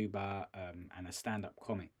 YouTuber, and a stand-up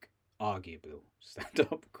comic, arguable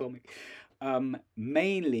stand-up comic,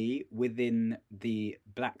 mainly within the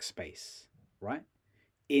black space, right?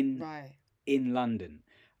 In Right. in London.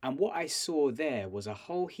 And what I saw there was a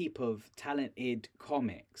whole heap of talented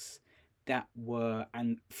comics that were,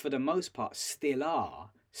 and for the most part still are,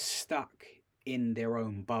 stuck in their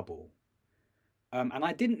own bubble. And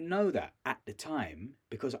I didn't know that at the time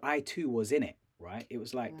because I too was in it, right? It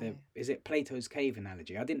was like Right. is it Plato's cave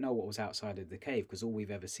analogy? I didn't know what was outside of the cave because all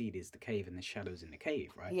we've ever seen is the cave and the shadows in the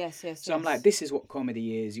cave, right? Yes, yes, So I'm like, yes. this is what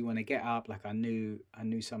comedy is. You want to get up. Like I knew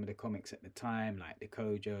some of the comics at the time, like the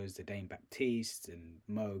Kojos, the Dane Baptistes, and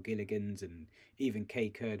Mo Gilligan's, and even Kay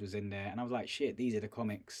Kurd was in there. And I was like, shit, these are the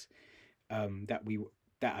comics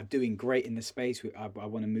that are doing great in the space. I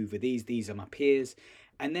want to move with these. These are my peers.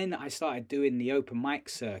 And then I started doing the open mic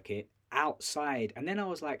circuit outside, and then I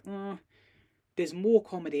was like, there's more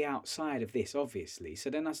comedy outside of this, obviously.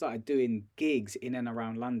 So then I started doing gigs in and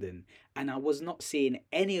around London, and I was not seeing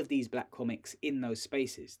any of these black comics in those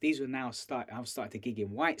spaces. These were now I've started to gig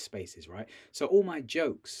in white spaces, right? So all my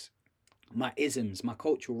jokes, my isms, my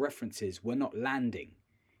cultural references were not landing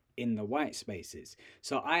in the white spaces.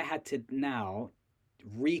 So I had to now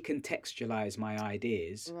recontextualize my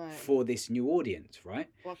ideas Right. for this new audience, right?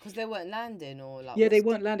 Well, because they weren't landing, or like. Yeah, they what's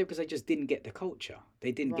weren't landing because they just didn't get the culture.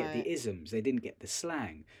 They didn't get the Right. isms. They didn't get the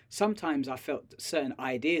slang. Sometimes I felt certain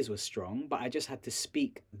ideas were strong, but I just had to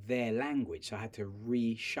speak their language. So I had to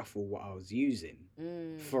reshuffle what I was using,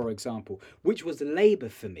 for example, which was labor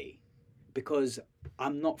for me because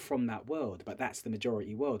I'm not from that world, but that's the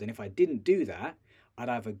majority world. And if I didn't do that, I'd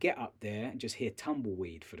either get up there and just hear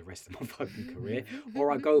tumbleweed for the rest of my fucking career, or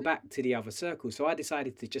I go back to the other circle. So I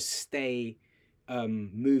decided to just stay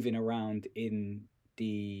moving around in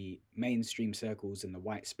the mainstream circles and the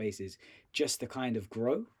white spaces just to kind of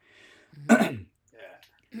grow.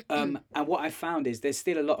 And what I found is there's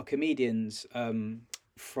still a lot of comedians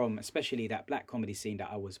from especially that black comedy scene that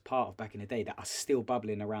I was part of back in the day that are still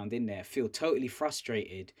bubbling around in there, feel totally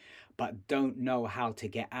frustrated, but don't know how to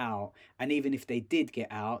get out. And even if they did get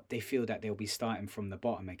out, they feel that they'll be starting from the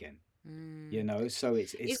bottom again. You know, so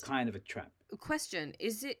it's Is- kind of a trap. Question: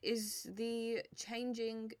 Is the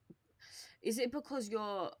changing? Is it because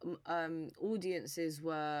your audiences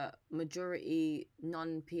were majority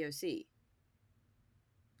non-POC?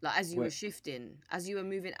 Like as you were Where, shifting, as you were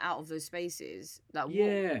moving out of those spaces, like what?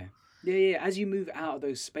 yeah. As you move out of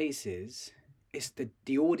those spaces, it's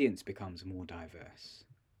the audience becomes more diverse.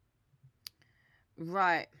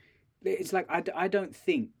 Right. It's like I don't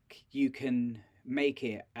think you can make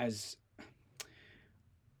it as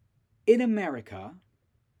in America.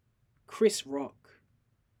 Chris Rock,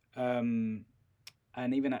 and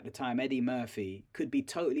even at the time Eddie Murphy could be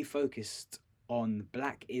totally focused on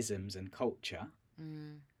black isms and culture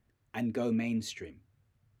and go mainstream.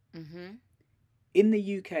 In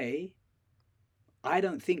the UK, I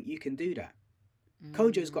don't think you can do that.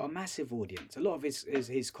 Kojo's got a massive audience. A lot of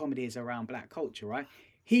his comedy is around black culture, right?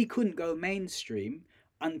 He couldn't go mainstream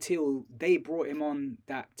until they brought him on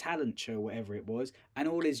that talent show, whatever it was, and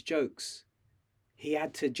all his jokes, he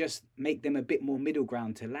had to just make them a bit more middle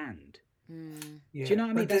ground to land. Yeah. Do you know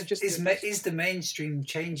what I mean? But That's just is the mainstream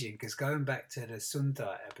changing? Because going back to the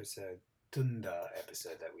Tunda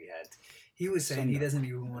episode that we had, he was saying he doesn't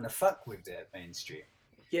even want to fuck with the mainstream.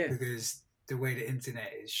 Yeah. Because the way the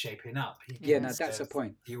internet is shaping up. That's a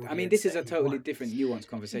point. I mean, this is a totally different, nuanced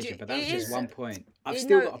conversation, but that's just one point. I've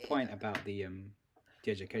still got a point about the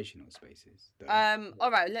educational spaces.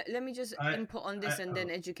 All right. Let me just input on this and then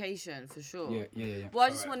education for sure. Yeah. Well, I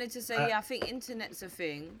just wanted to say, I think internet's a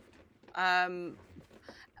thing,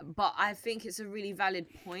 but I think it's a really valid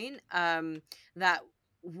point. That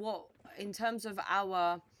what in terms of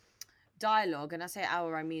our dialogue, and I say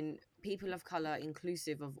our, I mean people of color,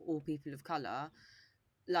 inclusive of all people of color,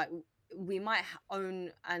 like we might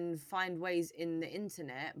own and find ways in the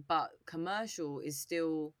internet, but commercial is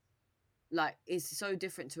still like is so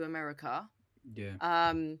different to America.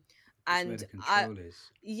 And where the control is.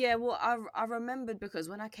 Yeah, well, I remembered because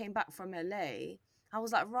when I came back from LA, I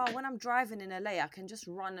was like, "Raw, when I'm driving in LA, I can just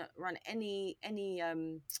run any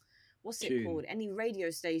what's it called? Any radio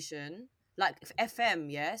station, like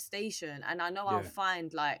FM, station, and I know I'll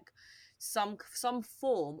find like some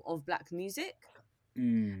form of black music."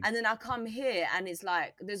 And then I come here and it's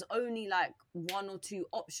like there's only like one or two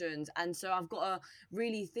options, and so I've got to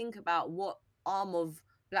really think about what arm of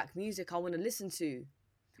black music I want to listen to.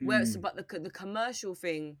 But the commercial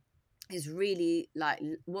thing is really like,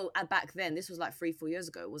 well, back then, this was like 3-4 years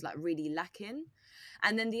ago, it was like really lacking.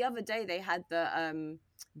 And then the other day they had the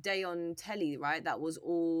day on telly, right, that was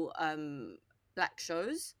all black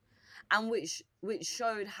shows, and which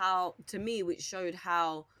showed how, to me, which showed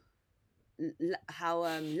how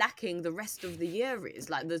lacking the rest of the year is,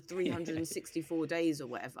 like the 364 days or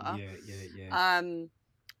whatever. Yeah.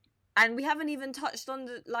 And we haven't even touched on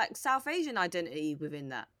the like South Asian identity within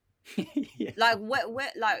that. Yeah. Like we're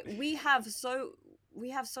like we have so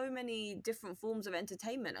many different forms of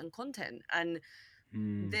entertainment and content, and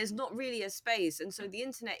there's not really a space. And so the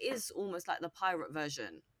internet is almost like the pirate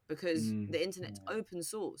version, because the internet's open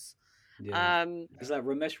source. Yeah. It's like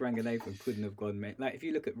Ramesh Ranganathan couldn't have gone, like, if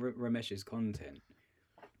you look at Ramesh's content,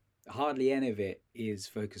 hardly any of it is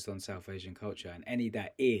focused on South Asian culture, and any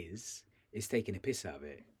that is taking a piss out of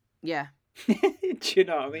it. Yeah. Do you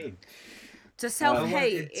know what I mean? To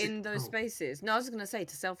self-hate in those spaces. No, I was going to say,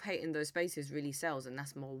 to self-hate in those spaces really sells, and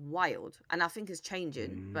that's more wild. And I think it's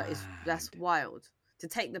changing, but that's wild. To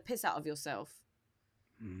take the piss out of yourself.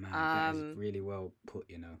 Mm. That is really well put,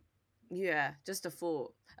 you know. Yeah, just a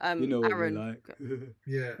thought. You know what Aaron, we like.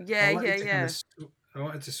 Yeah. I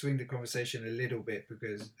wanted to swing the conversation a little bit,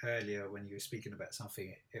 because earlier when you were speaking about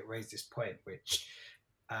something, it raised this point, which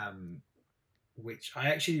I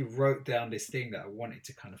actually wrote down this thing that I wanted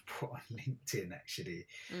to kind of put on LinkedIn, actually.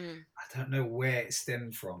 I don't know where it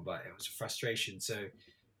stemmed from, but it was a frustration. So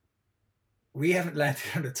we haven't landed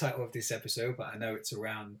on the title of this episode, but I know it's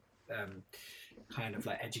around kind of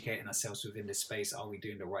like educating ourselves within the space. Are we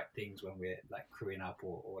doing the right things when we're like crewing up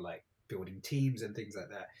or like building teams and things like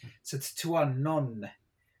that? So to our non-POC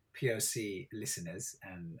listeners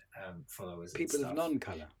and followers, people of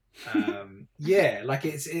non-colour, like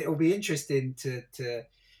it'll be interesting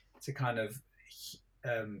to kind of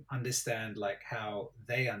understand like how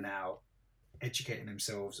they are now educating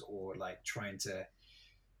themselves, or like trying to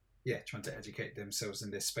educate themselves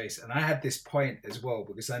in this space. And I had this point as well,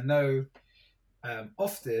 because I know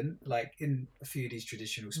often, like in a few of these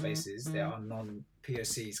traditional spaces, there are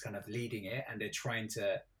non-POCs kind of leading it, and they're trying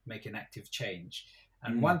to make an active change.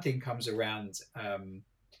 And one thing comes around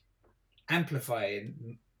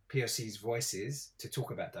amplifying POC's voices to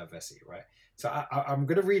talk about diversity, right? So I'm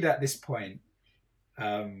going to read out this point,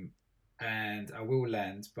 and I will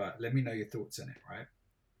land, but let me know your thoughts on it, right?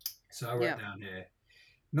 So I wrote down here,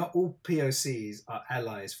 not all POCs are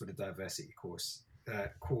allies for the diversity cause.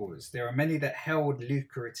 There are many that held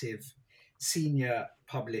lucrative senior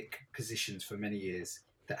public positions for many years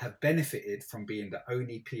that have benefited from being the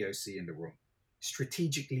only POC in the room,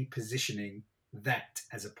 strategically positioning that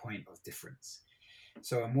as a point of difference.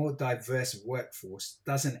 So a more diverse workforce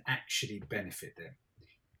doesn't actually benefit them.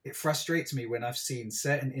 It frustrates me when I've seen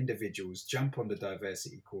certain individuals jump on the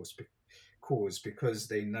diversity cause because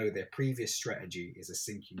they know their previous strategy is a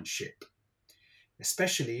sinking ship,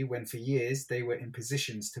 especially when for years they were in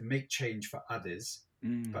positions to make change for others,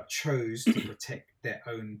 but chose to protect their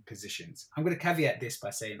own positions. I'm going to caveat this by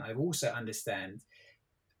saying I also understand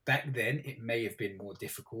back then it may have been more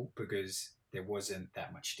difficult because there wasn't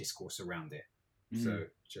that much discourse around it. So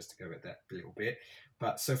just to go at that a little bit.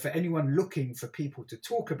 But so for anyone looking for people to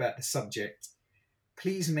talk about the subject,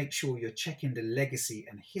 please make sure you're checking the legacy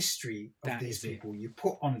and history of these people you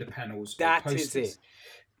put on the panels or posters.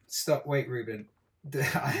 Stop, wait, Ruben.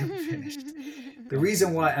 I am finished. The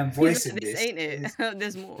reason why I'm voicing this ain't it?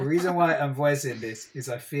 There's more. The reason why I'm voicing this is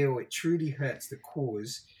I feel it truly hurts the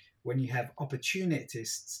cause when you have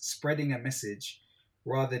opportunists spreading a message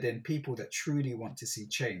rather than people that truly want to see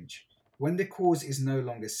change. When the cause is no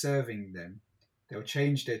longer serving them, they'll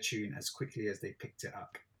change their tune as quickly as they picked it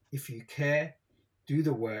up. If you care, do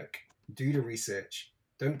the work, do the research,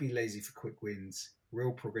 don't be lazy for quick wins.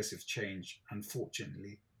 Real progressive change,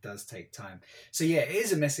 unfortunately, does take time. So yeah, it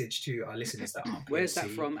is a message to our listeners that aren't POC. Where's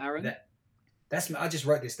that from, Aaron? I just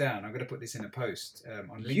wrote this down. I'm going to put this in a post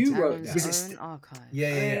on LinkedIn. You wrote that? Own archive. Yeah.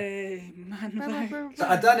 Hey, man, So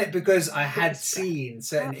I done it because I had seen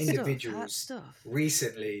certain individuals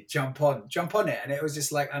recently jump on it, and it was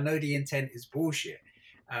just like, I know the intent is bullshit,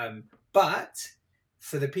 but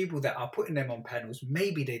for the people that are putting them on panels,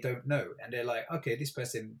 maybe they don't know, and they're like, okay, this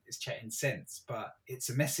person is chatting sense, but it's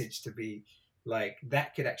a message to be like,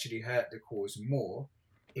 that could actually hurt the cause more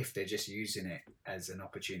if they're just using it as an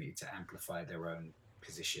opportunity to amplify their own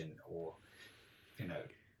position or, you know,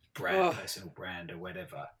 personal brand or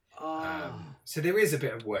whatever. So there is a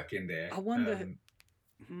bit of work in there. I wonder,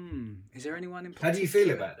 is there anyone in How particular? do you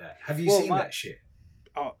feel about that? Have you seen that shit?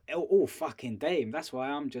 Oh, fucking Dame. That's why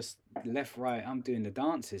I'm just left, right. I'm doing the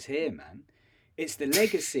dances here, man. It's the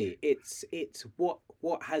legacy. It's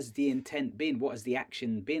what has the intent been? What has the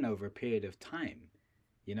action been over a period of time?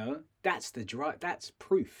 You know, that's the drive. That's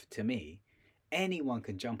proof to me. Anyone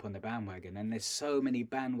can jump on the bandwagon, and there's so many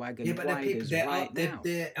bandwagon but riders right now.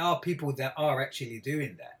 there are people that are actually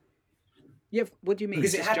doing that. Yeah, what do you mean?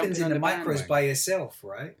 Because it Just happens jumping in on the micros bandwagon? by yourself,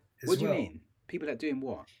 right? What do you mean? People that doing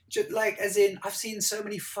what? Just like, as in, I've seen so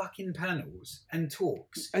many fucking panels and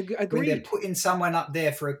talks when they're Agreed. putting someone up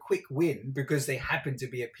there for a quick win because they happen to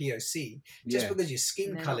be a POC. Just Yeah. because your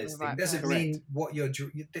skin They're not colours the thing right doesn't person. mean what you're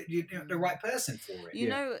the right person for it. You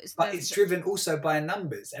Yeah. know, But it's driven also by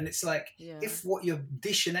numbers, and it's like, Yeah. if what you're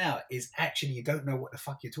dishing out is actually you don't know what the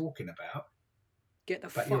fuck you're talking about, Get the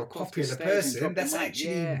but fuck you're a off the popular stage and person, drop the that's mic.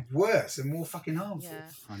 actually Yeah. worse and more fucking harmful. Yeah.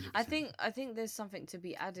 100%. I think there's something to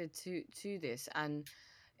be added to this, and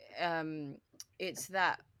it's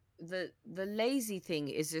that the lazy thing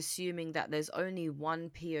is assuming that there's only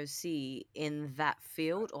one POC in that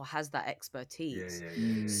field or has that expertise.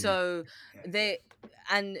 So they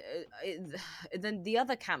and then the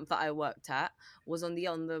other camp that I worked at was on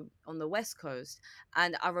the West Coast,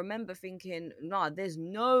 and I remember thinking, nah, there's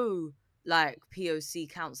no like POC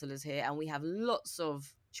counselors here, and we have lots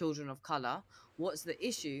of children of color. What's the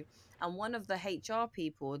issue? And one of the HR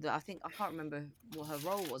people that I can't remember what her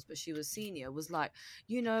role was, but she was senior, was like,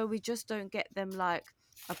 we just don't get them like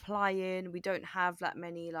applying. We don't have that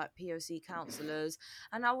many like POC counselors.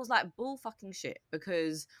 And I was like, bull fucking shit,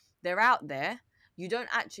 because they're out there. You don't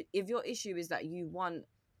actually, if your issue is that you want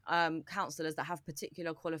counselors that have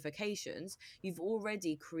particular qualifications, you've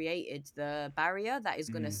already created the barrier that is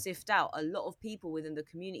going to sift out a lot of people within the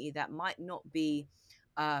community that might not be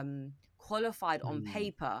qualified on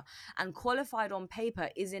paper. And qualified on paper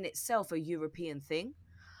is in itself a European thing.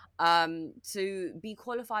 To be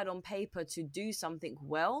qualified on paper to do something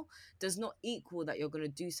well does not equal that you're going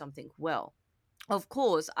to do something well. Of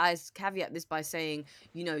course, I caveat this by saying,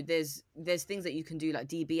 there's things that you can do like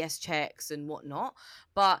DBS checks and whatnot.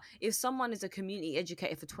 But if someone is a community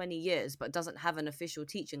educator for 20 years but doesn't have an official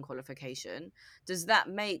teaching qualification, does that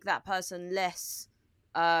make that person less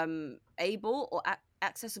able or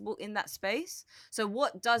accessible in that space? So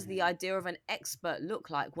what does the idea of an expert look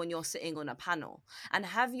like when you're sitting on a panel? And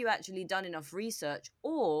have you actually done enough research?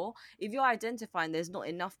 Or if you're identifying there's not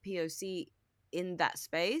enough POC in that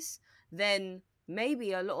space, then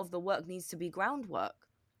maybe a lot of the work needs to be groundwork.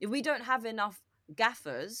 If we don't have enough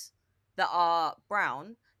gaffers that are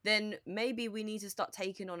brown, then maybe we need to start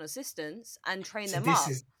taking on assistants and train them up.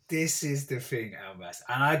 This is the thing, Almas,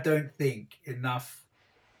 and I don't think enough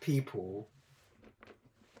people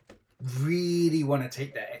really want to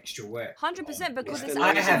take that extra work. 100%, because it's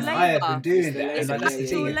I have been doing that. It's and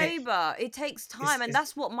actual labour. It takes time, and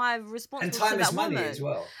that's what my response was to that woman. And time is money as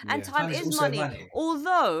well. And time is money.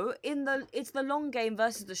 Although it's the long game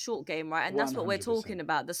versus the short game, right? And that's what we're talking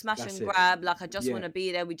about. The smash and grab, like I just want to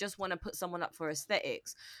be there. We just want to put someone up for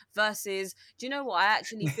aesthetics. Versus, do you know what I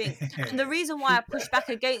actually think? And the reason why I push back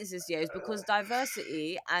against this is because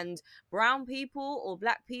diversity and brown people or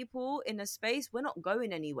black people in a space, we're not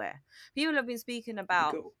going anywhere. People have been speaking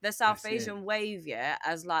about the South Asian wave,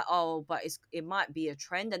 as like, but it might be a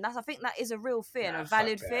trend, and I think that is a real fear and a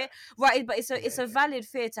valid fear, right? But it's a valid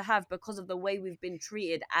fear to have because of the way we've been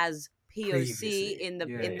treated as POC previously. in the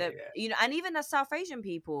and even as South Asian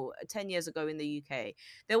people 10 years ago in the UK,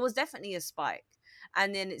 there was definitely a spike,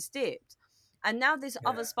 and then it's dipped. And now this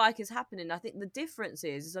other spike is happening. I think the difference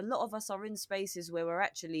is a lot of us are in spaces where we're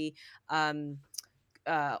actually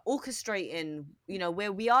orchestrating,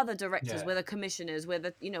 where we are the directors, we're the commissioners, we're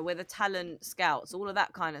the talent scouts, all of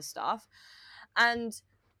that kind of stuff. And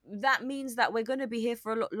that means that we're going to be here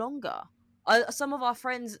for a lot longer. Some of our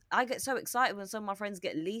friends, I get so excited when some of my friends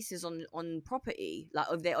get leases on property, like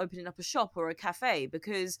if they're opening up a shop or a cafe,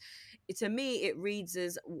 because to me it reads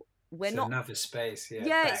as it's another space.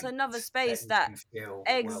 It's another space that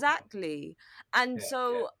exactly welcome. And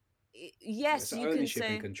so yes, you can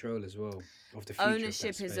say and control as well of the future.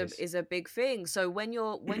 Ownership is a big thing. So when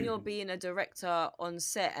you're being a director on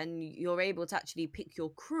set and you're able to actually pick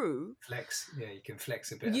your crew, you can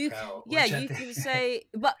flex a bit. You can say.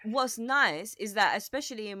 But what's nice is that,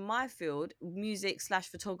 especially in my field, music /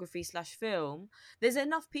 photography / film, there's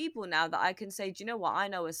enough people now that I can say, do you know what? I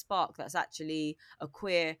know a spark that's actually a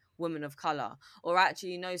queer woman of color, or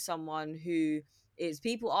actually know someone who.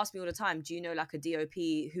 People ask me all the time, do you know like a DOP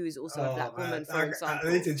who is also a black woman, for example?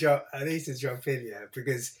 I need to jump in here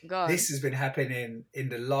because this has been happening in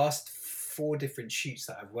the last 4 different shoots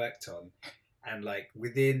that I've worked on, and like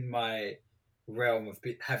within my realm of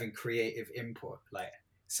having creative input, like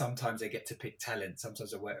sometimes I get to pick talent,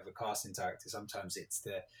 sometimes I work with a casting director, sometimes it's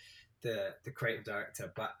the creative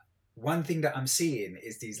director, but one thing that I'm seeing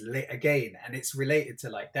is these again, and it's related to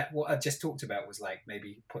like that. What I just talked about was like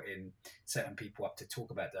maybe putting certain people up to talk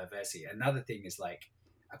about diversity. Another thing is like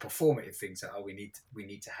a performative thing. So, we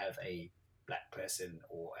need to have a black person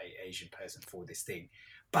or a Asian person for this thing,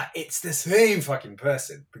 but it's the same fucking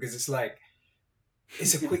person, because it's like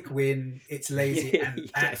it's a quick win, it's lazy, and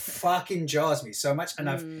that fucking jars me so much.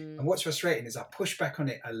 And what's frustrating is I push back on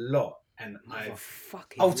it a lot. And I've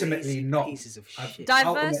ultimately not pieces of shit.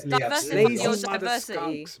 Diversify your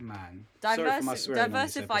diversity. Skunks, man.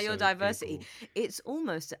 Diversify your diversity. People. It's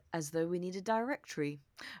almost as though we need a directory.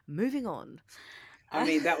 Moving on. I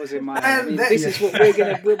mean, that was in my. I mean, this is what we're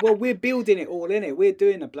gonna. We're building it all in it. We're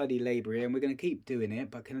doing a bloody labour here, and we're gonna keep doing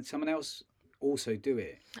it. But can someone else also do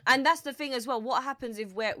it? And that's the thing as well. What happens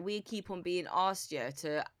if we keep on being asked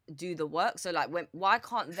to do the work? So like, why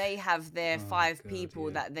can't they have their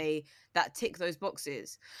people that tick those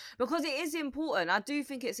boxes? Because it is important. I do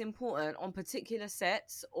think it's important on particular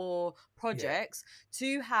sets or projects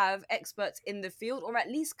to have experts in the field, or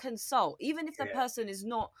at least consult, even if the person is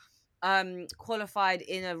not qualified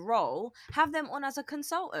in a role. Have them on as a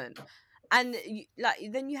consultant. And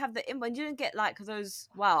then you have the input, and you don't get like those.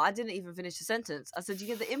 Wow, I didn't even finish the sentence. I said you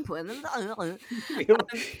get the input, and then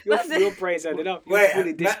your brain's ended up. Wait,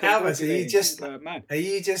 Albert, are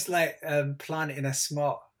you just like planting a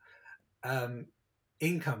smart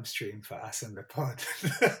income stream for us in the pod?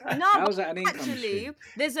 No, how's that an income stream?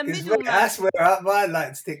 There's a middleman. That's where my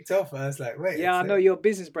lights ticked off. I was like, wait. Yeah, I know your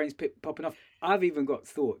business brain's popping off. I've even got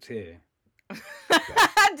thoughts here.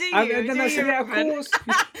 Do you? Of course.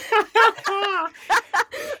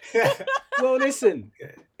 Well, listen,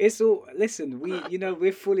 it's all. Listen,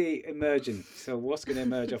 we're fully emergent. So what's going to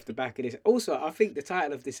emerge off the back of this? Also, I think the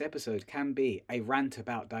title of this episode can be a rant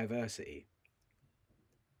about diversity.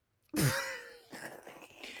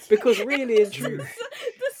 Because really and truly,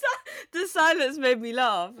 the silence made me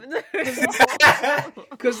laugh.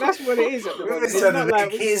 Because that's what it is at the moment. It's not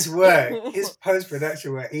like his work, his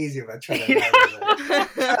post-production work easier by trying to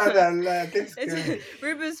land this.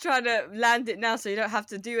 Ruben's trying to land it now so you don't have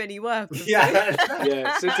to do any work. Yeah.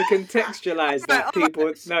 So to contextualise that,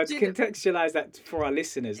 contextualise that for our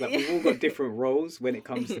listeners, like we've all got different roles when it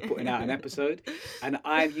comes to putting out an episode, and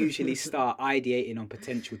I usually start ideating on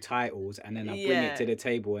potential titles, and then I bring it to the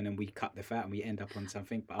table, and then we cut the fat and we end up on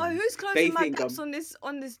something. But who's closing my gaps on this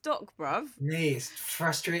doc, bruv? Me, it's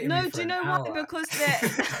frustrating. No, do you know why? Because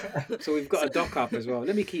they're so we've got a doc up as well.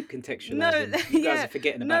 Let me keep contextualising. You guys are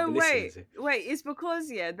forgetting about the listeners. Wait, it's because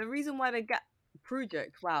the reason why the gap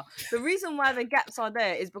project. Wow. The reason why the gaps are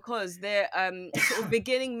there is because they're sort of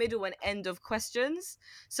beginning, middle, and end of questions.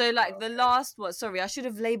 So like the last one, sorry, I should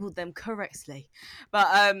have labeled them correctly. But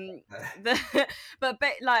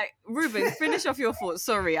like Ruben, finish off your thoughts.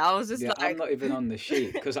 Sorry, I was just I'm not even on the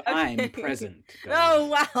sheet because I'm present. Guys. Oh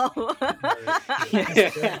wow.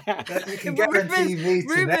 You can guarantee me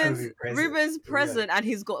Ruben's present and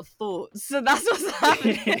he's got thoughts. So that's what's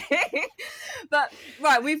happening. But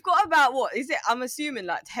right, we've got about what is it? I'm assuming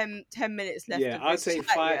like 10 minutes left. Yeah, I'd say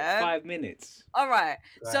chat, 5 minutes. All right.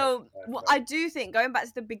 So I do think, going back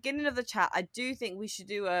to the beginning of the chat, I do think we should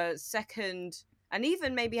do a second and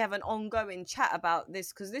even maybe have an ongoing chat about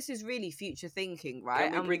this, because this is really future thinking,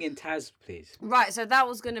 right? Can we bring in Taz, please? Right, so that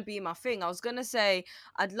was going to be my thing. I was going to say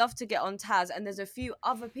I'd love to get on Taz, and there's a few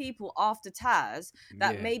other people after Taz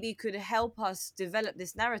that maybe could help us develop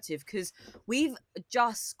this narrative, because we've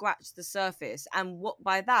just scratched the surface, and what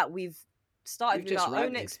by that we've started with our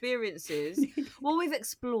own experiences. Well, we've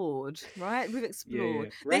explored, right? We've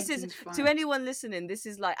explored. This is to anyone listening, this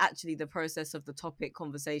is like actually the process of the topic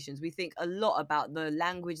conversations. We think a lot about the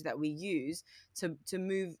language that we use to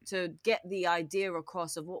move to get the idea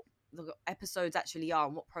across of what the episodes actually are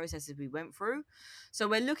and what processes we went through. So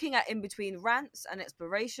we're looking at in between rants and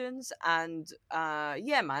explorations, and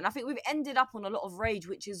man, I think we've ended up on a lot of rage,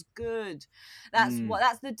 which is good. That's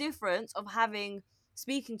the difference of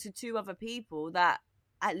speaking to two other people that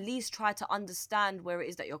at least try to understand where it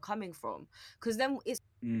is that you're coming from, because then it's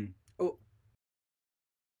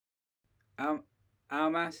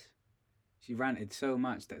Almas, she ranted so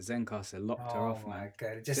much that Zencaster locked her off, man. Oh my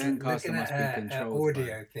god, just Zencaster looking must at be an controlled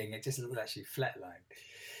audio thing, it just looked like she flatlined.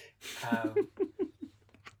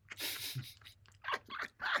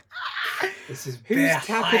 This is who's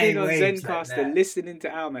tapping in on like Zencaster, listening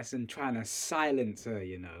to Almas and trying to silence her,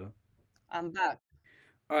 you know? I'm back.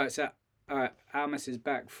 Alright, Almas is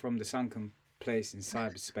back from the sunken place in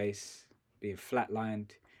cyberspace, being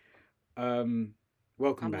flatlined.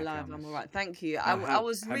 Welcome back, alive, Almas. I'm alright, thank you. I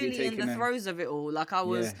was really in the throes of it all. Like I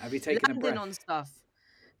was have you taken a breath? on stuff.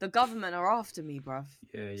 The government are after me, bruv.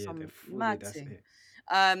 Yeah, Some they're fully, mad that's thing. it.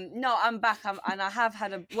 No, I'm back. And I have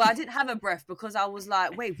had I didn't have a breath because I was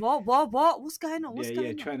like, wait, what? What's going on? What's going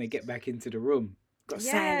on? Trying to get back into the room. Got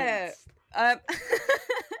Yeah. silence.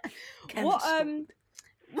 What? Cancelled.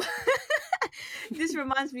 This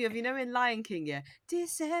reminds me of, you know, in Lion King, yeah,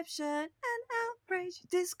 deception and outrage,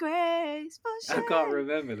 disgrace for shame. I can't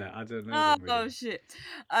remember that. I don't know. Oh shit.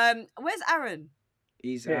 Where's Aaron?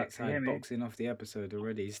 He's Yeah, can you outside hear me? boxing off the episode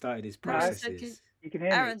already. He started his No, processes. You can hear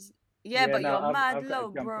me. Aaron's yeah, but no, you're mad I've got to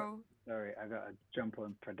low, jump bro. on- Sorry, I got to jump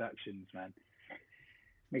on productions, man.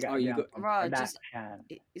 Oh, you got Right, just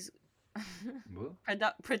production. it's what?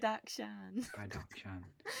 production. Production.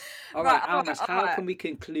 All Right, right, all right, Almas, all how right. can we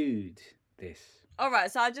conclude this? All right,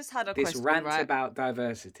 so I just had a This question, rant right? about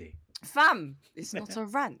diversity. Fam, it's not a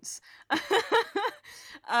rant.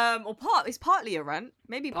 It's partly a rant.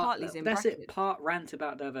 Maybe partly's in That's brackets. it. Part rant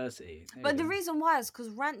about diversity. There But you the go. reason why is because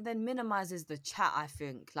rant then minimizes the chat. I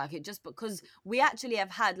think like it just because we actually have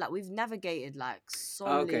had like we've navigated like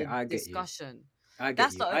solid Okay, I get you. discussion. I get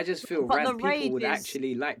That's you. the- I just feel but the rant people rage would is-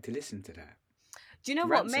 actually like to listen to that. Do you know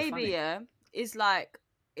Rants what? are Maybe funny. yeah, is like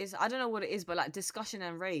is I don't know what it is, but like discussion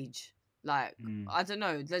and rage. Like I don't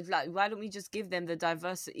know. Like why don't we just give them the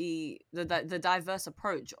diversity, the diverse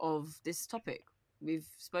approach of this topic? We've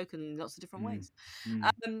spoken in lots of different ways.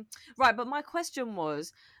 Right, but my question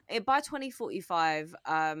was, by 2045,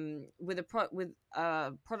 with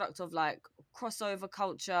a product of like crossover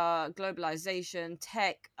culture, globalization,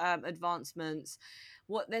 tech advancements,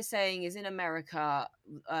 what they're saying is in America,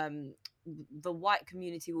 the white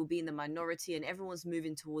community will be in the minority, and everyone's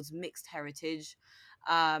moving towards mixed heritage.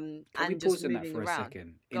 Can we And just pause on that moving for a around.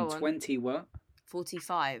 second? Go In on. 20 what?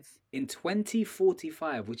 45. In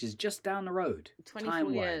 2045, which is just down the road, 24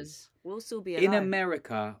 time-wise, years. We'll still be in alive.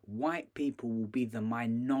 America, white people will be the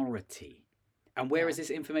minority. And where is this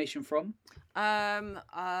information from?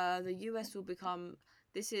 The US will become.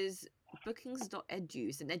 This is bookings.edu.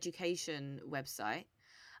 It's an education website.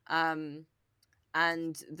 And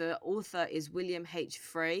the author is William H.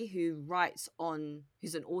 Frey, who's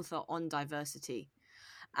an author on diversity.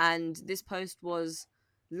 And this post was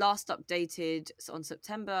last updated on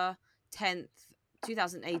September 10th,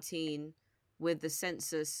 2018, with the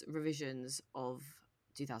census revisions of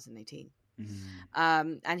 2018.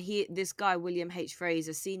 And this guy, William H. Frey, is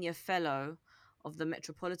a senior fellow of the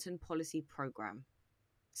Metropolitan Policy Program.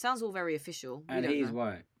 Sounds all very official. And he's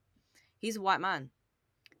white. He's a white man.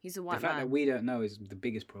 He's a white man. The fact that we don't know is the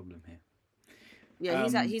biggest problem here. Yeah,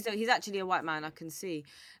 he's actually a white man. I can see.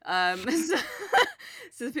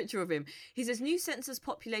 So the picture of him. He says new census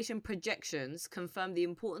population projections confirm the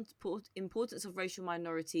importance of racial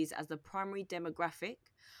minorities as the primary demographic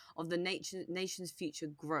of the nation's future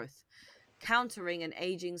growth, countering an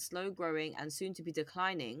aging, slow-growing, and soon-to-be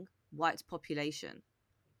declining white population.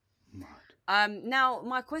 Now,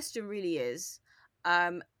 my question really is,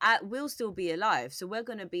 we'll still be alive, so we're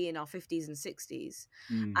going to be in our 50s and 60s,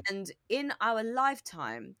 and in our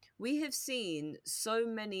lifetime we have seen so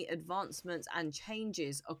many advancements and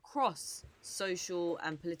changes across social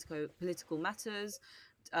and political matters,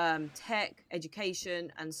 tech,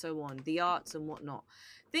 education, and so on, the arts and whatnot.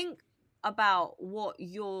 Think about what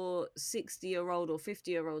your 60-year-old or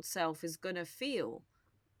 50-year-old self is going to feel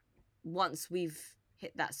once we've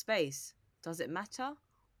hit that space. Does it matter?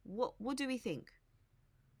 What do we think?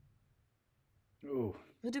 Oh,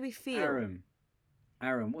 what do we feel?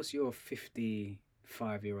 Aaron, what's your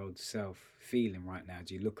 55-year-old self feeling right now?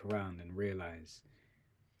 Do you look around and realize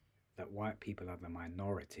that white people are the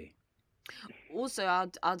minority? Also,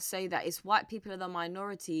 I'd say that it's white people are the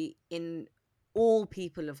minority in all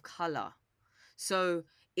people of color. So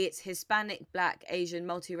it's Hispanic, Black, Asian,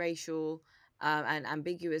 multiracial, and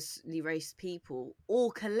ambiguously raced people, all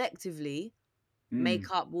collectively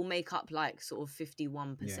will make up like sort of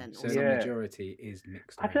 51%. Yeah, so the majority is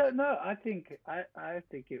mixed race. I don't know. I think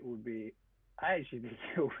it would be. I actually think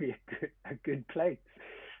it will be a good place.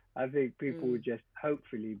 I think people would just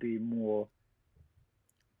hopefully be more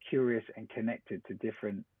curious and connected to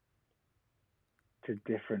different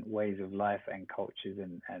ways of life and cultures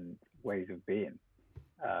and ways of being.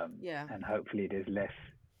 And hopefully there's less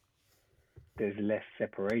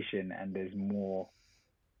separation and there's more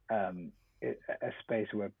a space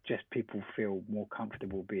where just people feel more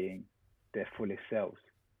comfortable being their fullest selves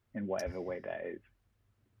in whatever way that is.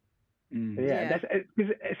 So that's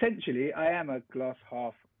because essentially I am a glass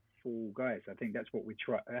half full guy. So I think that's what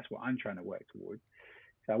that's what I'm trying to work towards.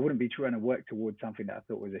 So I wouldn't be trying to work towards something that I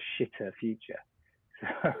thought was a shitter future. So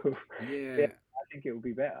I think it would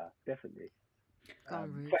be better, definitely.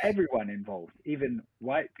 for everyone involved, even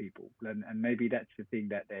white people. And maybe that's the thing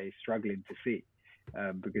that they're struggling to see,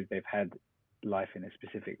 because they've had life in a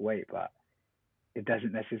specific way. But it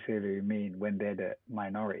doesn't necessarily mean when they're the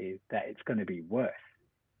minority that it's going to be worse.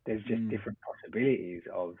 There's just different possibilities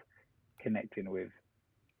of connecting with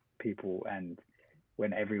people, and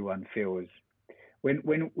when everyone feels,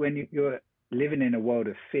 when you're living in a world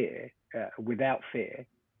of fear, without fear,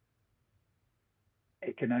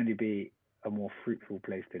 it can only be a more fruitful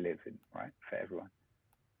place to live in, right, for everyone.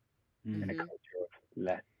 In a culture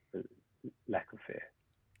of lack of fear.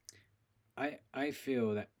 I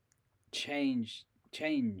feel that change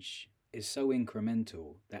is so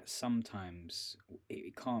incremental that sometimes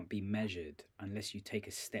it can't be measured unless you take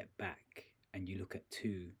a step back and you look at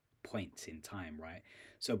 2 points in time, right?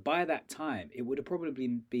 So by that time, it would have probably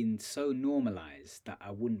been so normalized that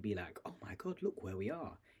I wouldn't be like, oh my God, look where we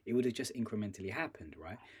are. It would have just incrementally happened,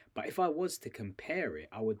 right? But if I was to compare it,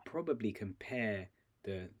 I would probably compare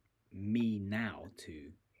the me now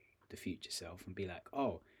to the future self and be like,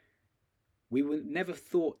 oh, we would never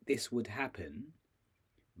thought this would happen,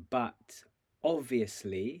 but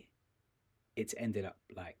obviously it's ended up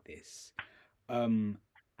like this. And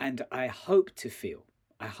I hope to feel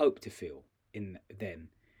in then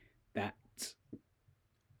that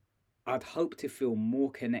I'd hope to feel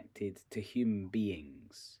more connected to human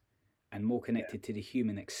beings and more connected to the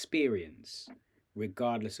human experience,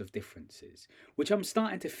 regardless of differences, which I'm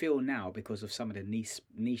starting to feel now because of some of the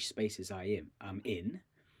niche spaces I'm in.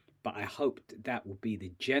 But I hope that will be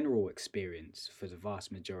the general experience for the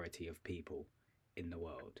vast majority of people in the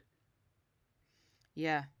world.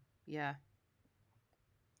 Yeah.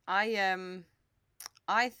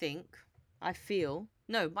 I feel.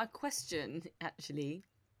 No, my question actually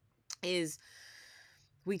is,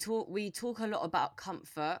 we talk a lot about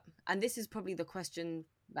comfort, and this is probably the question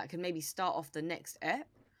that can maybe start off the next ep.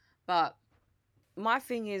 But my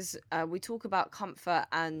thing is, we talk about comfort,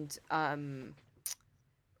 and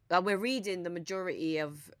we're reading the majority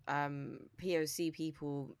of POC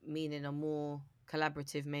people meaning a more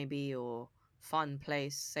collaborative, maybe, or fun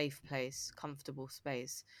place, safe place, comfortable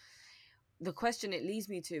space. The question it leads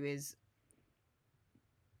me to is,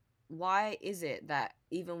 why is it that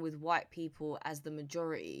even with white people as the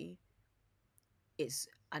majority, it's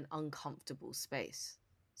an uncomfortable space?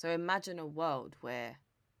 So imagine a world where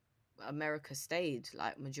America stayed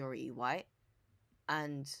like majority white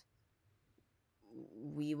and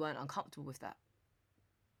we weren't uncomfortable with that.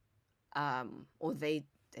 Or they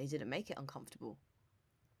didn't make it uncomfortable.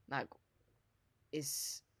 Like,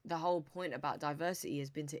 it's the whole point about diversity has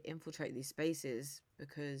been to infiltrate these spaces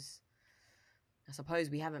because I suppose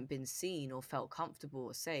we haven't been seen or felt comfortable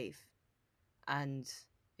or safe. And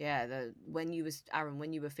yeah, when you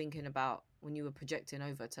were thinking about, when you were projecting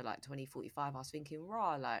over to like 2045, I was thinking,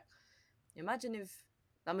 like, imagine if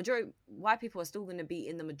the majority white people are still going to be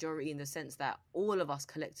in the majority, in the sense that all of us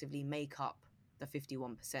collectively make up the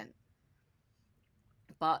 51%,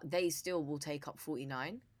 but they still will take up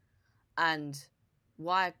 49. And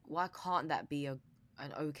why can't that be an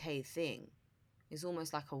okay thing? It's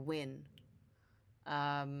almost like a win.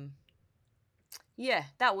 Yeah,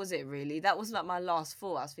 that was it really. That was like my last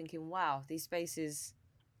thought. I was thinking, wow, these spaces,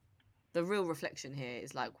 the real reflection here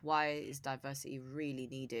is like, why is diversity really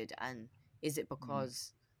needed? And is it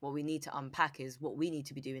because what we need to unpack is what we need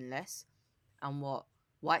to be doing less, and what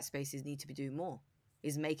white spaces need to be doing more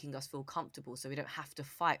is making us feel comfortable so we don't have to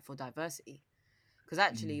fight for diversity. Because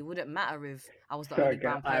actually, it wouldn't matter if I was the only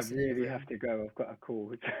brown person in the room. I really have to go. I've got a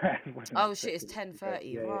call. Oh shit, it's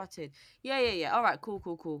 10:30. Rotted. Yeah. All right,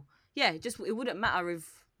 cool. Yeah, just it wouldn't matter if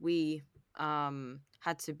we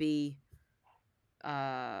had to be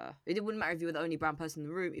it wouldn't matter if you were the only brown person in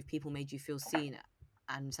the room if people made you feel seen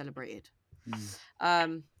and celebrated.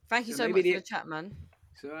 Thank you so much for the chat, man.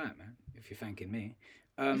 It's all right, man, if you're thanking me.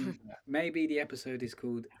 Maybe the episode is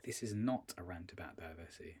called "This is not a rant about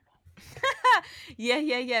diversity." Yeah,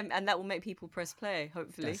 and that will make people press play,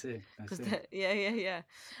 hopefully. That's it. Yeah.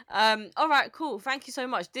 All right, cool. Thank you so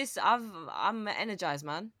much. I'm energized,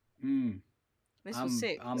 man. This was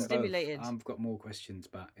sick. I'm stimulated. I've got more questions,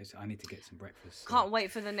 but I need to get some breakfast. So. Can't wait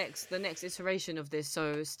for the next iteration of this.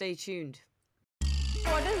 So stay tuned.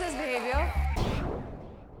 What is this behavior?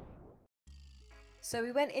 So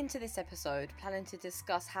we went into this episode planning to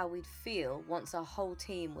discuss how we'd feel once our whole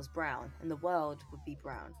team was brown and the world would be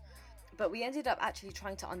brown. But we ended up actually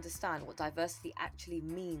trying to understand what diversity actually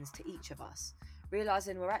means to each of us,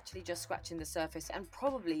 realising we're actually just scratching the surface, and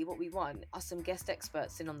probably what we want are some guest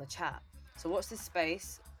experts in on the chat. So watch this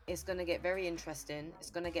space. It's going to get very interesting.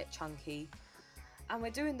 It's going to get chunky. And we're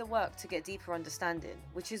doing the work to get deeper understanding,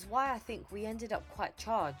 which is why I think we ended up quite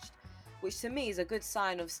charged, which to me is a good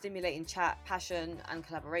sign of stimulating chat, passion, and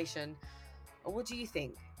collaboration. Or what do you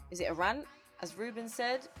think? Is it a rant? As Ruben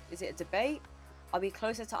said, is it a debate? Are we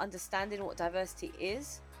closer to understanding what diversity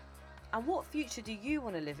is? And what future do you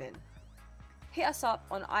want to live in? Hit us up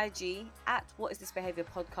on IG at What Is This Behaviour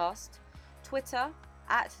Podcast, Twitter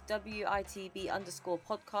at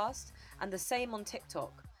WITB_podcast, and the same on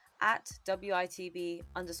TikTok at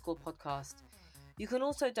WITB_podcast. You can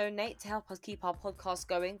also donate to help us keep our podcast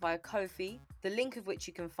going via Ko-fi, the link of which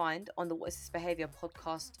you can find on the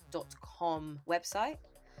whatisThisBehaviourpodcast.com website.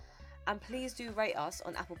 And please do rate us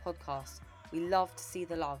on Apple Podcasts. We love to see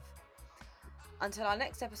the love. Until our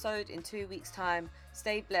next episode in 2 weeks' time,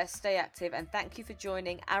 stay blessed, stay active, and thank you for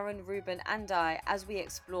joining Aaron, Ruben, and I as we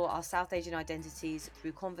explore our South Asian identities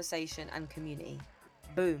through conversation and community.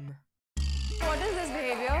 Boom. What is this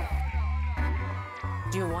behavior?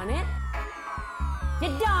 Do you want it?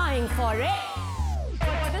 You're dying for it.